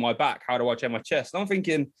 train my back? How do I train my chest? And I'm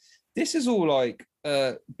thinking, this is all like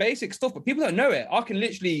basic stuff, but people don't know it. I can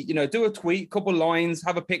literally, you know, do a tweet, couple lines,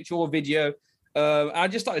 have a picture or video. I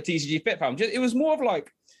just started TCG Fit Fam. It was more of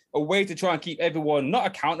like a way to try and keep everyone not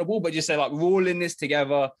accountable, but just say like, we're all in this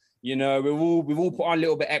together. You know, we've all put on a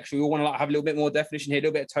little bit extra. We all want to like have a little bit more definition here, a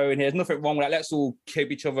little bit of tone here. There's nothing wrong with that. Let's all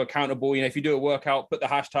keep each other accountable. You know, if you do a workout, put the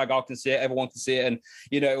hashtag, I can see it, everyone can see it, and,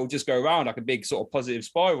 you know, it'll just go around like a big sort of positive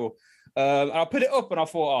spiral. And I put it up and I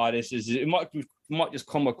thought, it might just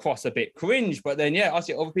come across a bit cringe, but then I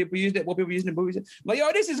see other people used it, more people using it, I'm like,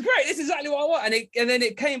 yo, this is great, this is exactly what I want. And then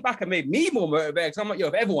it came back and made me more motivated, because I'm like, yo,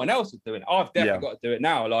 if everyone else is doing it, I've definitely got to do it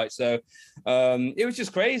now. Like, so it was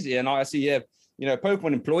just crazy. And I see, you know,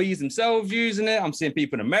 Pokemon employees themselves using it. I'm seeing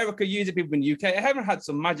people in America use it, people in the UK. I haven't had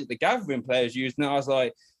some Magic the Gathering players using it. I was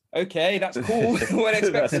like, okay, that's cool. We're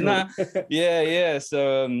expecting that. Yeah.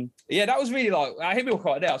 So that was really like, I hit me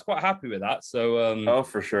quite there. I was quite happy with that. So oh,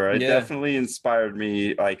 for sure. It definitely inspired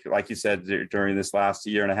me. Like you said, during this last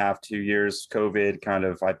 1.5 to 2 years, COVID, kind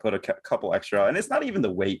of, I put a couple extra, and it's not even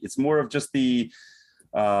the weight. It's more of just the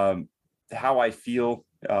how I feel.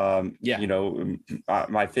 You know,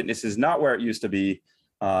 my fitness is not where it used to be,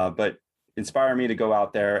 but inspire me to go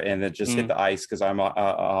out there and then just hit the ice, because I'm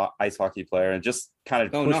a ice hockey player, and just kind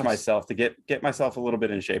of push myself to get myself a little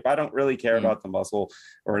bit in shape. I don't really care about the muscle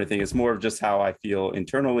or anything. It's more of just how I feel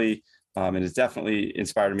internally, and it's definitely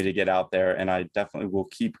inspired me to get out there, and I definitely will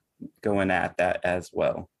keep going at that as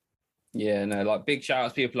well. Yeah, no, like big shout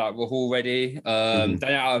outs to people like Rahul Reddy,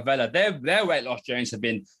 Daniel Avella. Their weight loss journeys have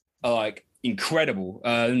been like incredible.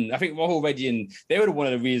 I think Rahul Reddy and they were one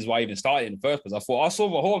of the reasons why I even started in the first place. I saw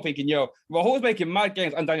Rahul, I'm thinking, Rahul's making mad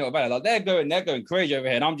games and Daniel Avella. Like they're going crazy over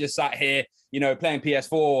here, and I'm just sat here, playing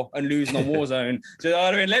PS4 and losing on Warzone. So you know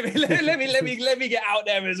what I mean? Let me get out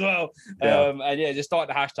there as well. Yeah. And just start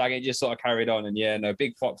the hashtag and it just sort of carried on. And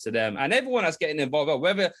big props to them and everyone that's getting involved.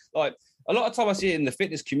 Whether like a lot of time I see it in the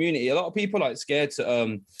fitness community, a lot of people like scared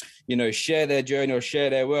to share their journey or share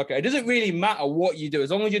their workout. It doesn't really matter what you do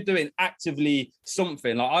as long as you're doing actively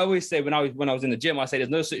something. Like I always say when I was in the gym, I say there's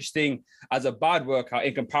no such thing as a bad workout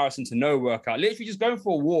in comparison to no workout. Literally just going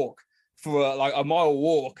for a walk for like a mile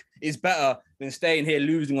walk is better than staying here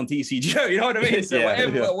losing on TCGO. You know what I mean? So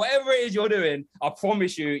whatever it is you're doing, I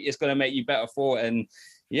promise you it's going to make you better for it. And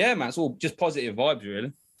yeah, man, it's all just positive vibes,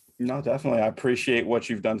 really. No, definitely. I appreciate what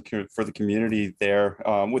you've done for the community there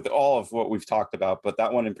with all of what we've talked about, but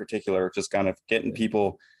that one in particular, just kind of getting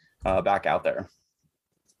people back out there.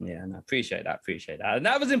 Yeah, and I appreciate that. And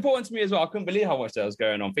that was important to me as well. I couldn't believe how much that was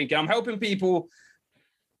going on. Thinking I'm helping people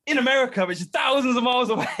in America, which is thousands of miles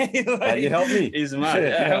away. You helped me. Is mad.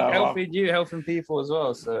 Helping you, helping people as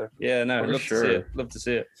well. So yeah, no, love to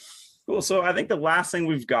see it. Cool. So I think the last thing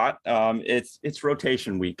we've got, it's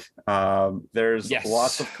rotation week. There's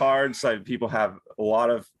lots of cards. People have a lot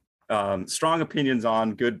of strong opinions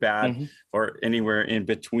on good, bad, or anywhere in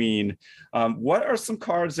between. What are some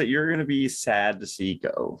cards that you're going to be sad to see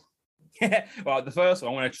go? Well, the first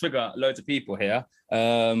one, I want to trigger loads of people here, but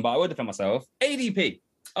I will defend myself. ADP.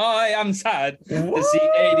 I am sad to see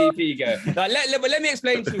ADP go. Like, let me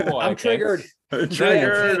explain to you why. I'm triggered.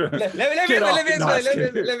 Triggered. Let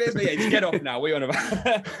me explain. Yeah, just get off now. What are you on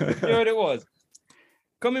about? You know what it was?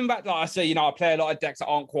 Coming back, like I say, I play a lot of decks that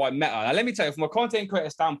aren't quite meta. Now, let me tell you, from a content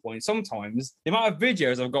creator standpoint, sometimes the amount of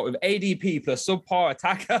videos I've got with ADP plus subpar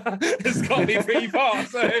attacker has got me pretty far.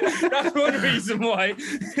 So that's one reason why.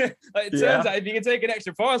 It turns out if you can take an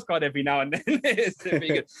extra fast card every now and then, it's pretty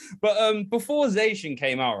good. But before Zacian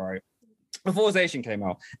came out,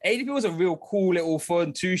 ADP was a real cool little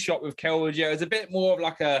fun two-shot with Keldeo. It was a bit more of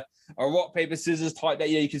like a rock, paper, scissors type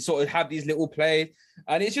that you can sort of have these little plays.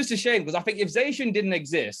 And it's just a shame because I think if Zacian didn't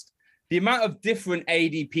exist, the amount of different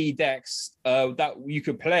ADP decks that you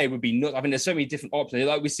could play would be nuts. I mean, there's so many different options.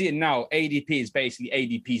 Like we see it now, ADP is basically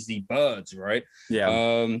ADP's the birds, right?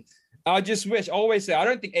 Yeah. I always say, I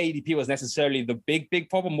don't think ADP was necessarily the big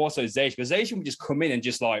problem, more so Zacian, because Zacian would just come in and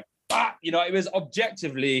just like, it was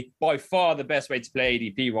objectively by far the best way to play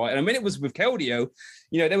ADP, right? And when it was with Keldeo,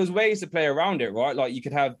 there was ways to play around it, right? Like you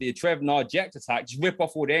could have the Trevnar Ject attack, just rip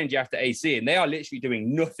off all the energy after AC, and they are literally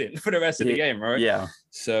doing nothing for the rest of the game, right? Yeah.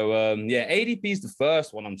 So, ADP is the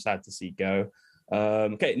first one I'm sad to see go.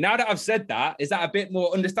 Okay, now that I've said that, is that a bit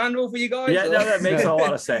more understandable for you guys? Yeah, no, that makes a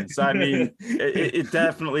lot of sense. I mean, it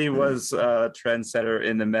definitely was a trendsetter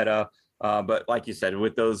in the meta, but like you said,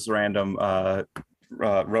 with those random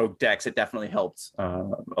rogue decks, it definitely helped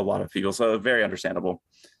a lot of people. So very understandable.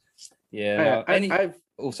 Yeah, I've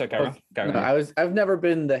also I've never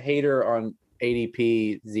been the hater on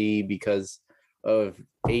ADP Z because of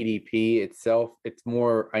ADP itself. It's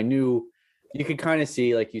more, I knew you could kind of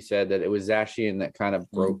see, like you said, that it was Zacian that kind of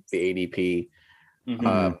broke the ADP.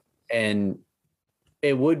 And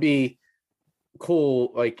it would be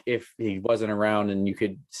cool, like if he wasn't around and you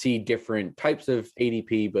could see different types of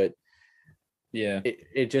ADP, but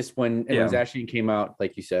it just when Zacian came out,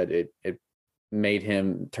 like you said, it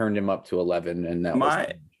turned him up to 11, and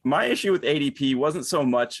that my issue with ADP wasn't so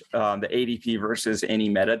much the ADP versus any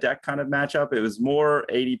meta deck kind of matchup. It was more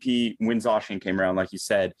ADP when Zacian came around, like you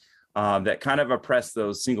said, that kind of oppressed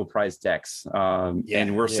those single price decks.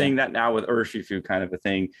 And we're seeing that now with Urshifu kind of a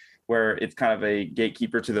thing, where it's kind of a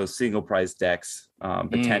gatekeeper to those single price decks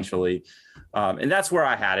potentially. And that's where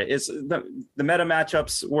I had it. It's the meta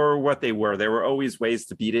matchups were what they were. There were always ways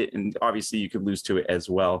to beat it, and obviously you could lose to it as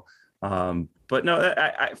well. But no,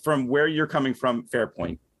 I from where you're coming from, fair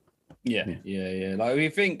point. Yeah. Like we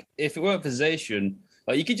think if it weren't for Zacian,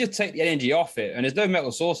 like you could just take the energy off it, and there's no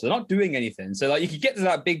metal source. They're not doing anything. So like you could get to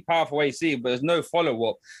that big powerful AC, but there's no follow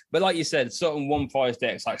up. But like you said, certain one price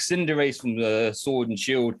decks like Cinderace from the Sword and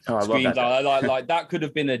Shield screams like that could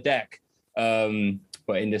have been a deck.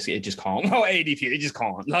 But in this, it just can't. Oh, ADP, it just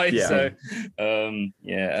can't.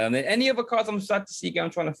 Any other cards I'm sad to see go? I'm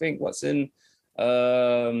trying to think what's in.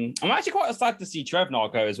 I'm actually quite excited to see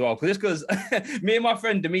Trevnar go as well, because me and my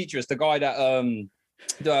friend Demetrius, the guy that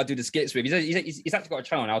I do the skits with, he's actually got a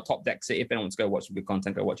channel now, Top Deck City. If anyone wants to go watch some good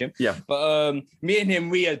content, go watch him. Yeah. But me and him,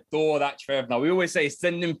 we adore that Trevnar. We always say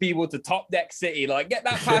sending people to Top Deck City, like get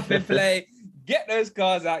that path in play. get those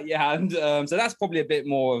cards out your hand. So that's probably a bit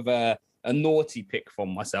more of a naughty pick from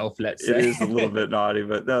myself, let's say. It is a little bit naughty,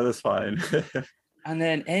 but no, that's fine. And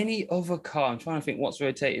then any other card? I'm trying to think what's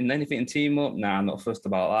rotating. Anything in Team Up? Nah, I'm not fussed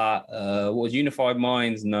about that. What was Unified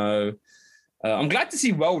Minds? No. I'm glad to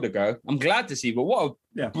see Welder go. I'm glad to see, but what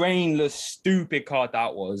a brainless, stupid card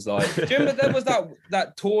that was. Like, do you remember there was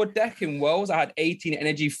that tour deck in Worlds? I had 18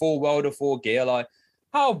 energy, 4 Welder, 4 gear. Like,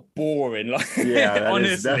 how boring. Like, yeah, that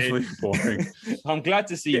honestly, is definitely boring. I'm glad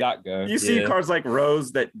to see that go. You see cards like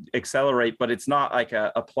Rose that accelerate, but it's not like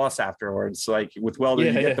a plus afterwards. Like with Welder,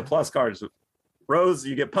 you get the plus cards. Rose,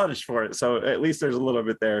 you get punished for it. So at least there's a little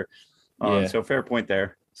bit there. So fair point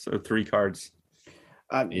there. So 3 cards.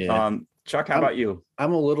 Chuck, how about you?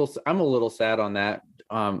 I'm a little sad on that.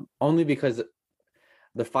 Only because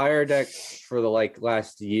the fire decks for the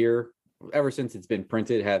last year, ever since it's been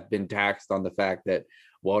printed, have been taxed on the fact that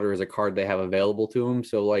Welder is a card they have available to them.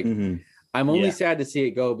 So I'm only sad to see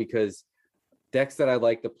it go, because decks that I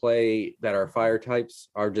like to play that are fire types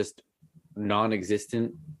are just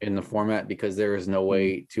non-existent in the format, because there is no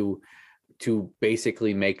way to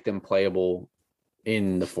basically make them playable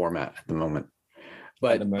in the format at the moment.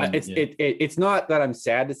 But it's not that I'm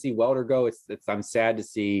sad to see Welder go. It's I'm sad to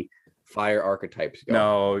see fire archetypes go.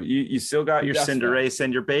 No, you still got your Cinderace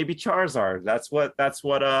and your baby Charizard. That's what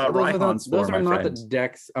Raihan's for. Those are not friend. the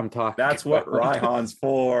decks I'm talking. That's what Raihan's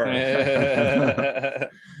for.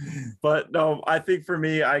 But no, I think for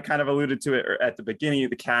me, I kind of alluded to it at the beginning of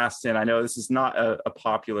the cast, and I know this is not a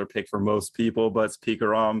popular pick for most people, but it's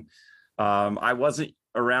Pikarom. I wasn't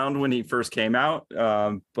around when he first came out,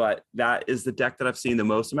 but that is the deck that I've seen the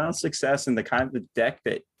most amount of success, and the kind of the deck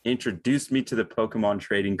that introduced me to the Pokemon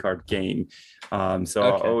trading card game. So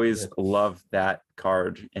I always love that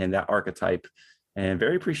card and that archetype, and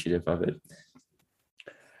very appreciative of it.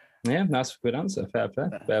 Yeah, that's a good answer. Fair play.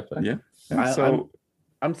 Yeah. So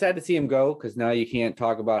I'm sad to see him go, because now you can't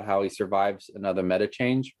talk about how he survives another meta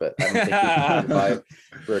change, but I don't think he can survive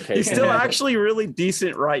rotation. He's still actually really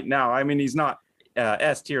decent right now. I mean, he's not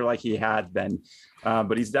S tier like he had been,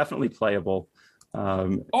 but he's definitely playable.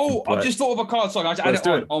 I've just thought of a card.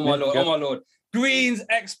 Sorry, oh my lord. Green's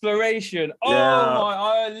Exploration.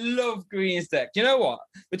 I love Green's deck. You know what?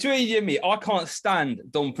 Between you and me, I can't stand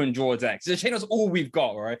dump and draw decks. It's a shame that's all we've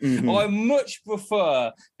got, right? I much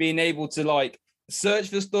prefer being able to search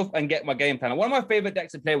for stuff and get my game plan. And one of my favorite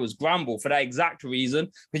decks to play was Gramble for that exact reason,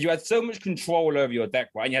 because you had so much control over your deck,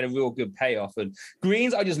 right? And you had a real good payoff. And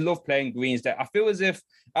Greens, I just love playing Greens deck. I feel as if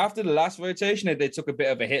after the last rotation, they took a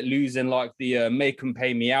bit of a hit, losing the Make 'em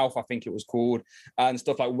Pay Meowth, I think it was called, and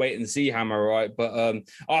stuff like Wait and See Hammer, right? But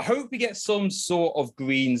I hope we get some sort of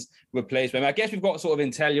Greens replacement. I guess we've got sort of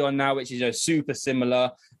Inteleon now, which is super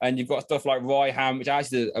similar, and you've got stuff like Raihan, which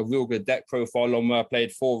actually is a real good deck profile on, where I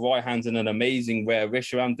played 4 Raihans in an amazing rare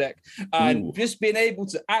Reshiram deck, and just being able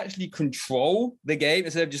to actually control the game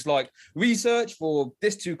instead of just research for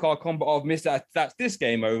this 2-card combo of missed that's this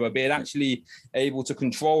game over, being actually able to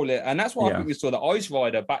control it. And that's why I think we saw the Ice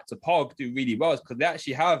Rider back to Pog do really well, because they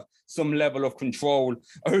actually have some level of control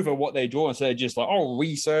over what they draw, instead of just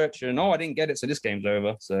research and I didn't get it, so this game's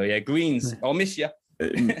over. So yeah, Greens, I'll miss you.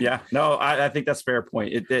 I think that's a fair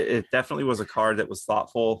point. It definitely was a card that was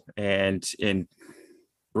thoughtful and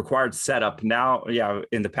required setup. Now,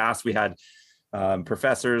 in the past we had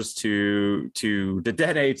professors to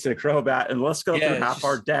Dedenne to Crobat, and let's go through half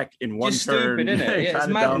our deck in one just turn. Stupid, isn't it? Yeah, it's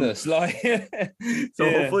madness.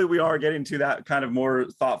 Hopefully we are getting to that kind of more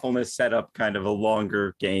thoughtfulness setup, kind of a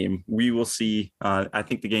longer game. We will see. I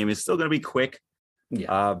think the game is still going to be quick,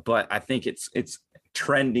 but I think it's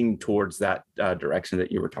trending towards that direction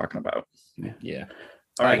that you were talking about. Yeah.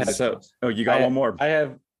 All right. You got one more. I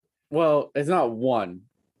have. Well, it's not one,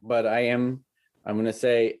 but I'm going to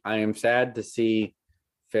say I am sad to see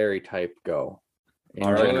Fairy type go.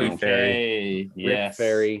 All right, Fairy. Yes.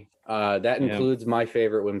 Fairy. That includes my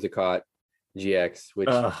favorite Whimsicott GX, which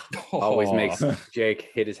always makes Jake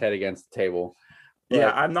hit his head against the table.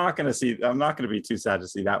 But, I'm not going to be too sad to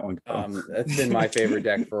see that one go. That's been my favorite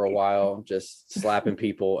deck for a while, just slapping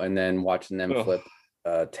people and then watching them flip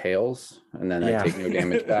tails, and then I take no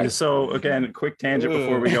damage back. So again, quick tangent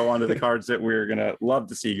before we go on to the cards that we're going to love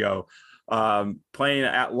to see go. Playing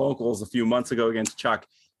at locals a few months ago against Chuck,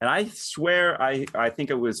 and I swear I think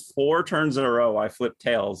it was 4 turns in a row I flipped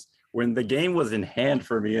tails when the game was in hand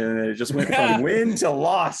for me, and it just went from win to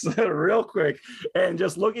loss real quick. And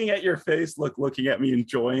just looking at your face, looking at me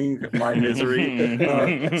enjoying my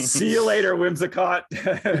misery. See you later, Whimsicott.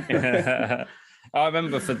 I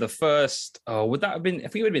remember for the first, would that have been, I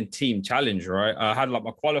think it would have been Team Challenge, right? I had my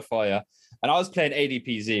qualifier, and I was playing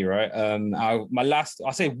ADPZ, right? My last,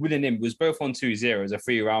 I say winning in was both on 2-0 as a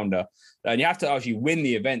 3-rounder, and you have to actually win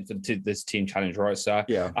the event for this team challenge, right? So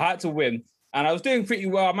yeah, I had to win. And I was doing pretty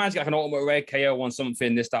well. I managed to get like an ultimate rare KO on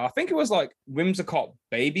something, this, that. I think it was like Whimsicott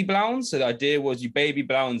Baby Blounds. So the idea was you Baby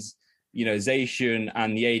Blounds, Zacian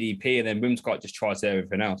and the ADP, and then Whimsicott just tries to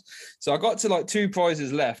everything else. So I got to like 2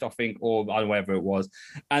 prizes left, I think, or I don't know, whatever it was.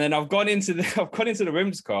 And then I've gone into the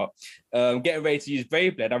Whimsicott, getting ready to use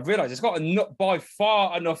Brave Blade. I've realized it's got by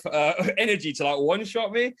far enough energy to like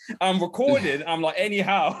one-shot me. I'm recording. I'm like,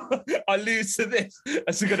 anyhow, I lose to this.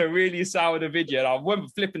 It's going to really sour the video. And I remember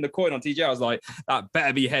flipping the coin on TJ. I was like, that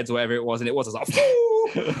better be heads or whatever it was. And it was. I was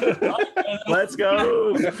like, let's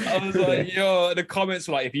go. I was like, yo, the comments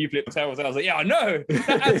were like, if you flip tails, I was like, yeah, I know.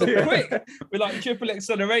 That adds up quick with like triple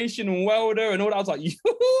acceleration and welder and all that. I was like, yo,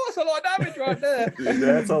 that's a lot of damage right there.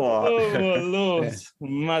 That's a lot. Oh my lord,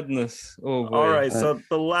 madness. Oh boy. All right, so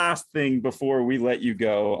the last thing before we let you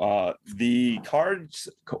go, the cards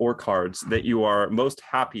that you are most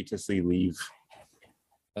happy to see leave.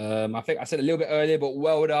 I think I said a little bit earlier, but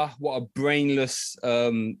Welder, what a brainless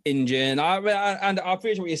engine. I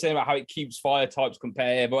appreciate what you're saying about how it keeps fire types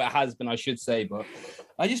competitive, but it has been, I should say. But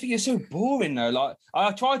I just think it's so boring though. Like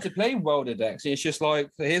I tried to play Welder decks, and it's just like,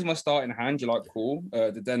 here's my starting hand. You're like, cool.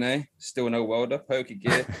 The Dene, still no Welder. Poker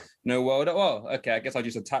Gear, no Welder. Well, okay, I guess I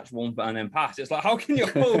just attach one and then pass. It's like, how can your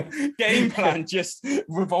whole game plan just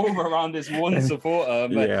revolve around this one supporter?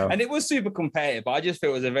 Yeah. And it was super competitive, but I just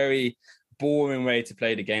feel it was a very boring way to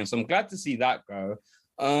play the game. So I'm glad to see that go.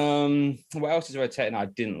 What else is rotating I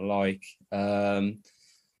didn't like? Not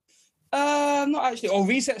actually. Oh,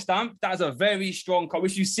 Reset Stamp. That's a very strong card,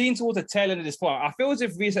 which you've seen towards the tail end of this point. I feel as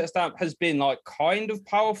if Reset Stamp has been like kind of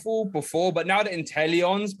powerful before, but now that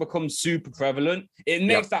Inteleons become super prevalent, it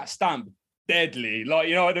makes that stamp deadly. Like,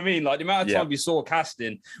 you know what I mean? Like the amount of time you saw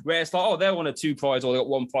casting where it's like, oh, they're on a 2 prize or they got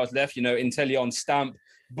 1 prize left, Inteleon stamp,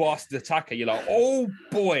 boss the attacker. You're like, oh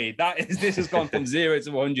boy, this has gone from 0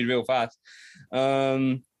 to 100 real fast.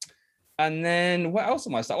 And then what else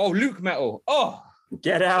am I saying? Oh, Luke Metal. Oh,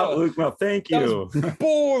 get out, Luke Metal. Thank you.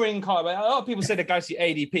 Boring card. A lot of people say the Galaxy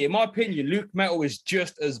ADP. In my opinion, Luke Metal is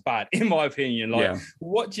just as bad. In my opinion,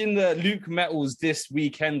 watching the Luke Metals this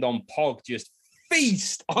weekend on POG just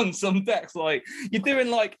feast on some decks. Like you're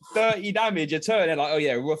doing like 30 damage a turn and like, oh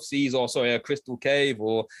yeah, Rough Seas or sorry, a Crystal Cave,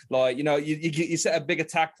 or like, you set a big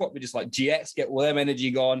attack prop with just like GX, get all them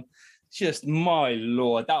energy gone. Just my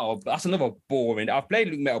lord, that's another boring. I've played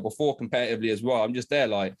Luke Metal before competitively as well. I'm just there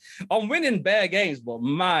like, I'm winning bare games, but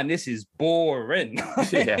man, this is boring.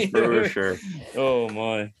 Yeah, for sure. Oh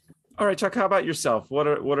my. All right, Chuck, how about yourself? What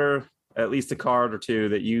are at least a card or two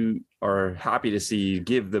that you are happy to see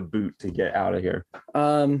give the boot to get out of here?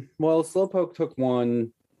 Well, Slowpoke took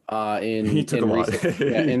one in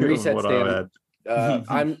Reset Stamp.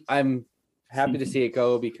 I'm happy to see it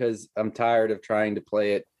go because I'm tired of trying to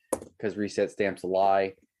play it because Reset Stamp's a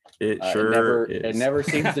lie. It sure is. It never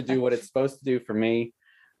seems to do what it's supposed to do for me.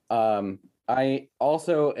 I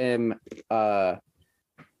also am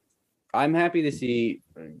I'm happy to see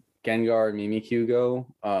Gengar and Mimikyu go.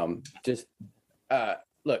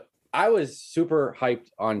 Look, I was super hyped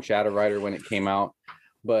on Shadow Rider when it came out,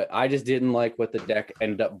 but I just didn't like what the deck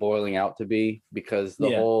ended up boiling out to be because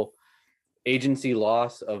the whole agency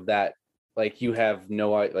loss of that, like you have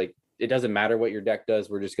no, like it doesn't matter what your deck does,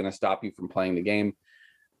 we're just going to stop you from playing the game,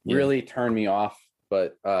 really turned me off.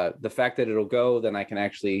 But the fact that it'll go, then I can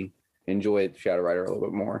actually enjoy Shadow Rider a little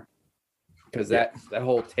bit more. Because that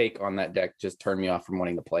whole take on that deck just turned me off from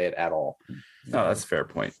wanting to play it at all. Oh, that's a fair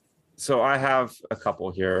point. So I have a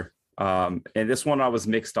couple here. And this one I was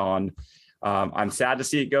mixed on. I'm sad to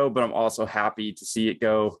see it go, but I'm also happy to see it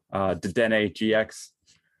go. Dedenne GX.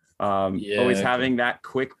 Always having that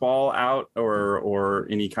quick ball out or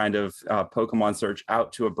any kind of Pokemon search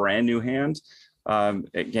out to a brand new hand.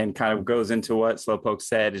 Again, kind of goes into what Slowpoke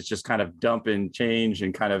said. It's just kind of dump and change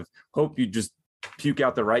and kind of hope you just puke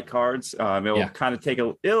out the right cards. It'll kind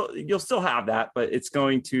of you'll still have that, but it's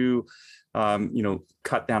going to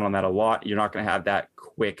cut down on that a lot. You're not going to have that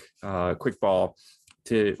quick ball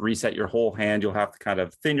to reset your whole hand. You'll have to kind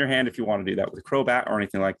of thin your hand if you want to do that with Crobat or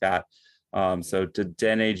anything like that. So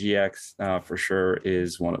Dedenne GX for sure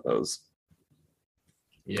is one of those.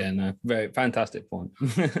 Yeah, no, very fantastic point.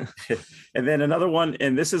 And then another one,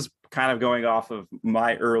 and this is kind of going off of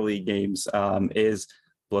my early games, is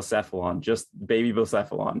Blacephalon, just baby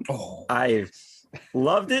Blacephalon. Oh. I've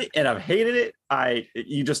loved it and I've hated it.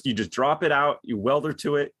 You just drop it out, you welder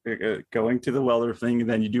to it, going to the welder thing, and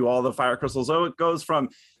then you do all the fire crystals. So it goes from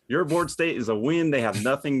your board state is a win. They have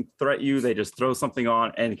nothing threat you. They just throw something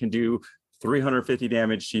on and can do 350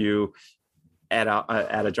 damage to you. at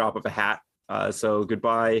a drop of a hat. So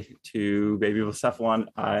goodbye to Baby Cephalon.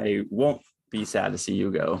 I won't be sad to see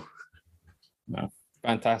you go. No.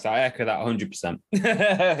 Fantastic. I echo that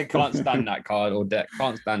 100%. Can't stand that card or deck.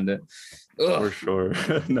 Can't stand it. Ugh. For sure.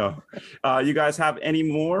 No. You guys have any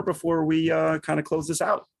more before we kind of close this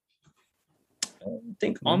out? I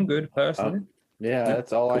think I'm good personally. Yeah,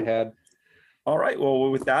 that's all I had. All right. Well,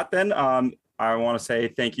 with that then, I want to say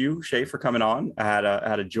thank you, Shay, for coming on. I had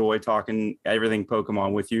a joy talking everything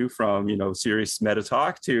Pokemon with you, from serious meta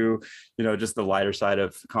talk to just the lighter side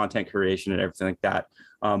of content creation and everything like that.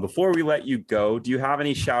 Before we let you go, do you have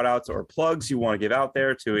any shout outs or plugs you want to give out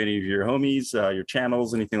there to any of your homies, your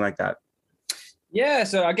channels, anything like that? Yeah,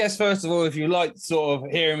 so I guess first of all, if you like sort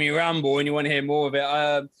of hearing me ramble and you want to hear more of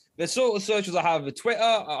it, the sort of socials I have are Twitter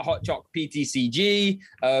at HotChalkPTCG,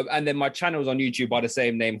 and then my channel's on YouTube by the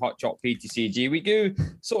same name, HotChalkPTCG. We do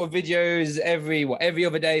sort of videos every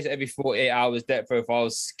other day, so every 48 hours, deck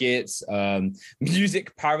profiles, skits,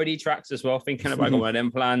 music parody tracks as well. Thinking about one of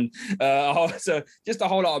them planned. So just a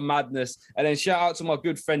whole lot of madness. And then shout out to my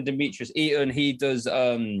good friend Demetrius Eaton. He does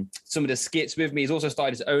some of the skits with me. He's also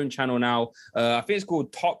started his own channel now. I think it's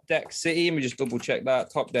called Top Deck City. Let me just double check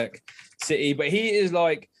that. Top Deck City. But he is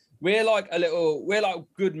like, we're like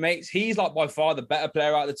good mates. He's like by far the better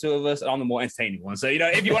player out of the two of us, and I'm the more entertaining one. So,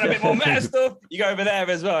 if you want a bit more meta stuff, you go over there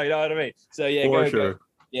as well. You know what I mean? So yeah,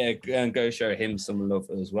 go show him some love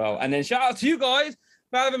as well. And then shout out to you guys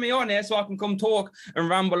for having me on here so I can come talk and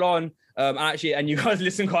ramble on. And you guys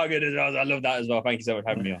listen quite good as well. So I love that as well. Thank you so much for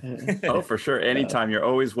having me on. Oh, for sure. Anytime. You're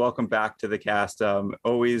always welcome back to the cast.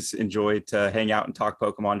 Always enjoyed to hang out and talk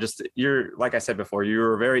Pokemon. You're, like I said before,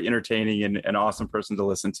 you're a very entertaining and an awesome person to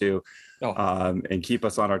listen to, and keep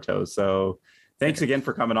us on our toes. So thanks again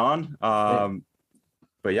for coming on.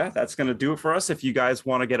 But yeah, that's going to do it for us. If you guys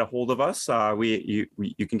want to get a hold of us, you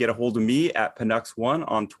can get a hold of me at Panux1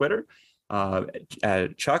 on Twitter.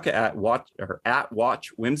 Chuck at Watch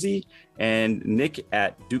Whimsy, and Nick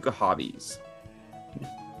at Duca Hobbies.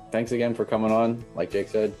 Thanks again for coming on. Like Jake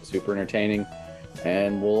said, super entertaining,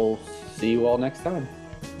 and we'll see you all next time.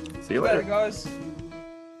 See you later, guys.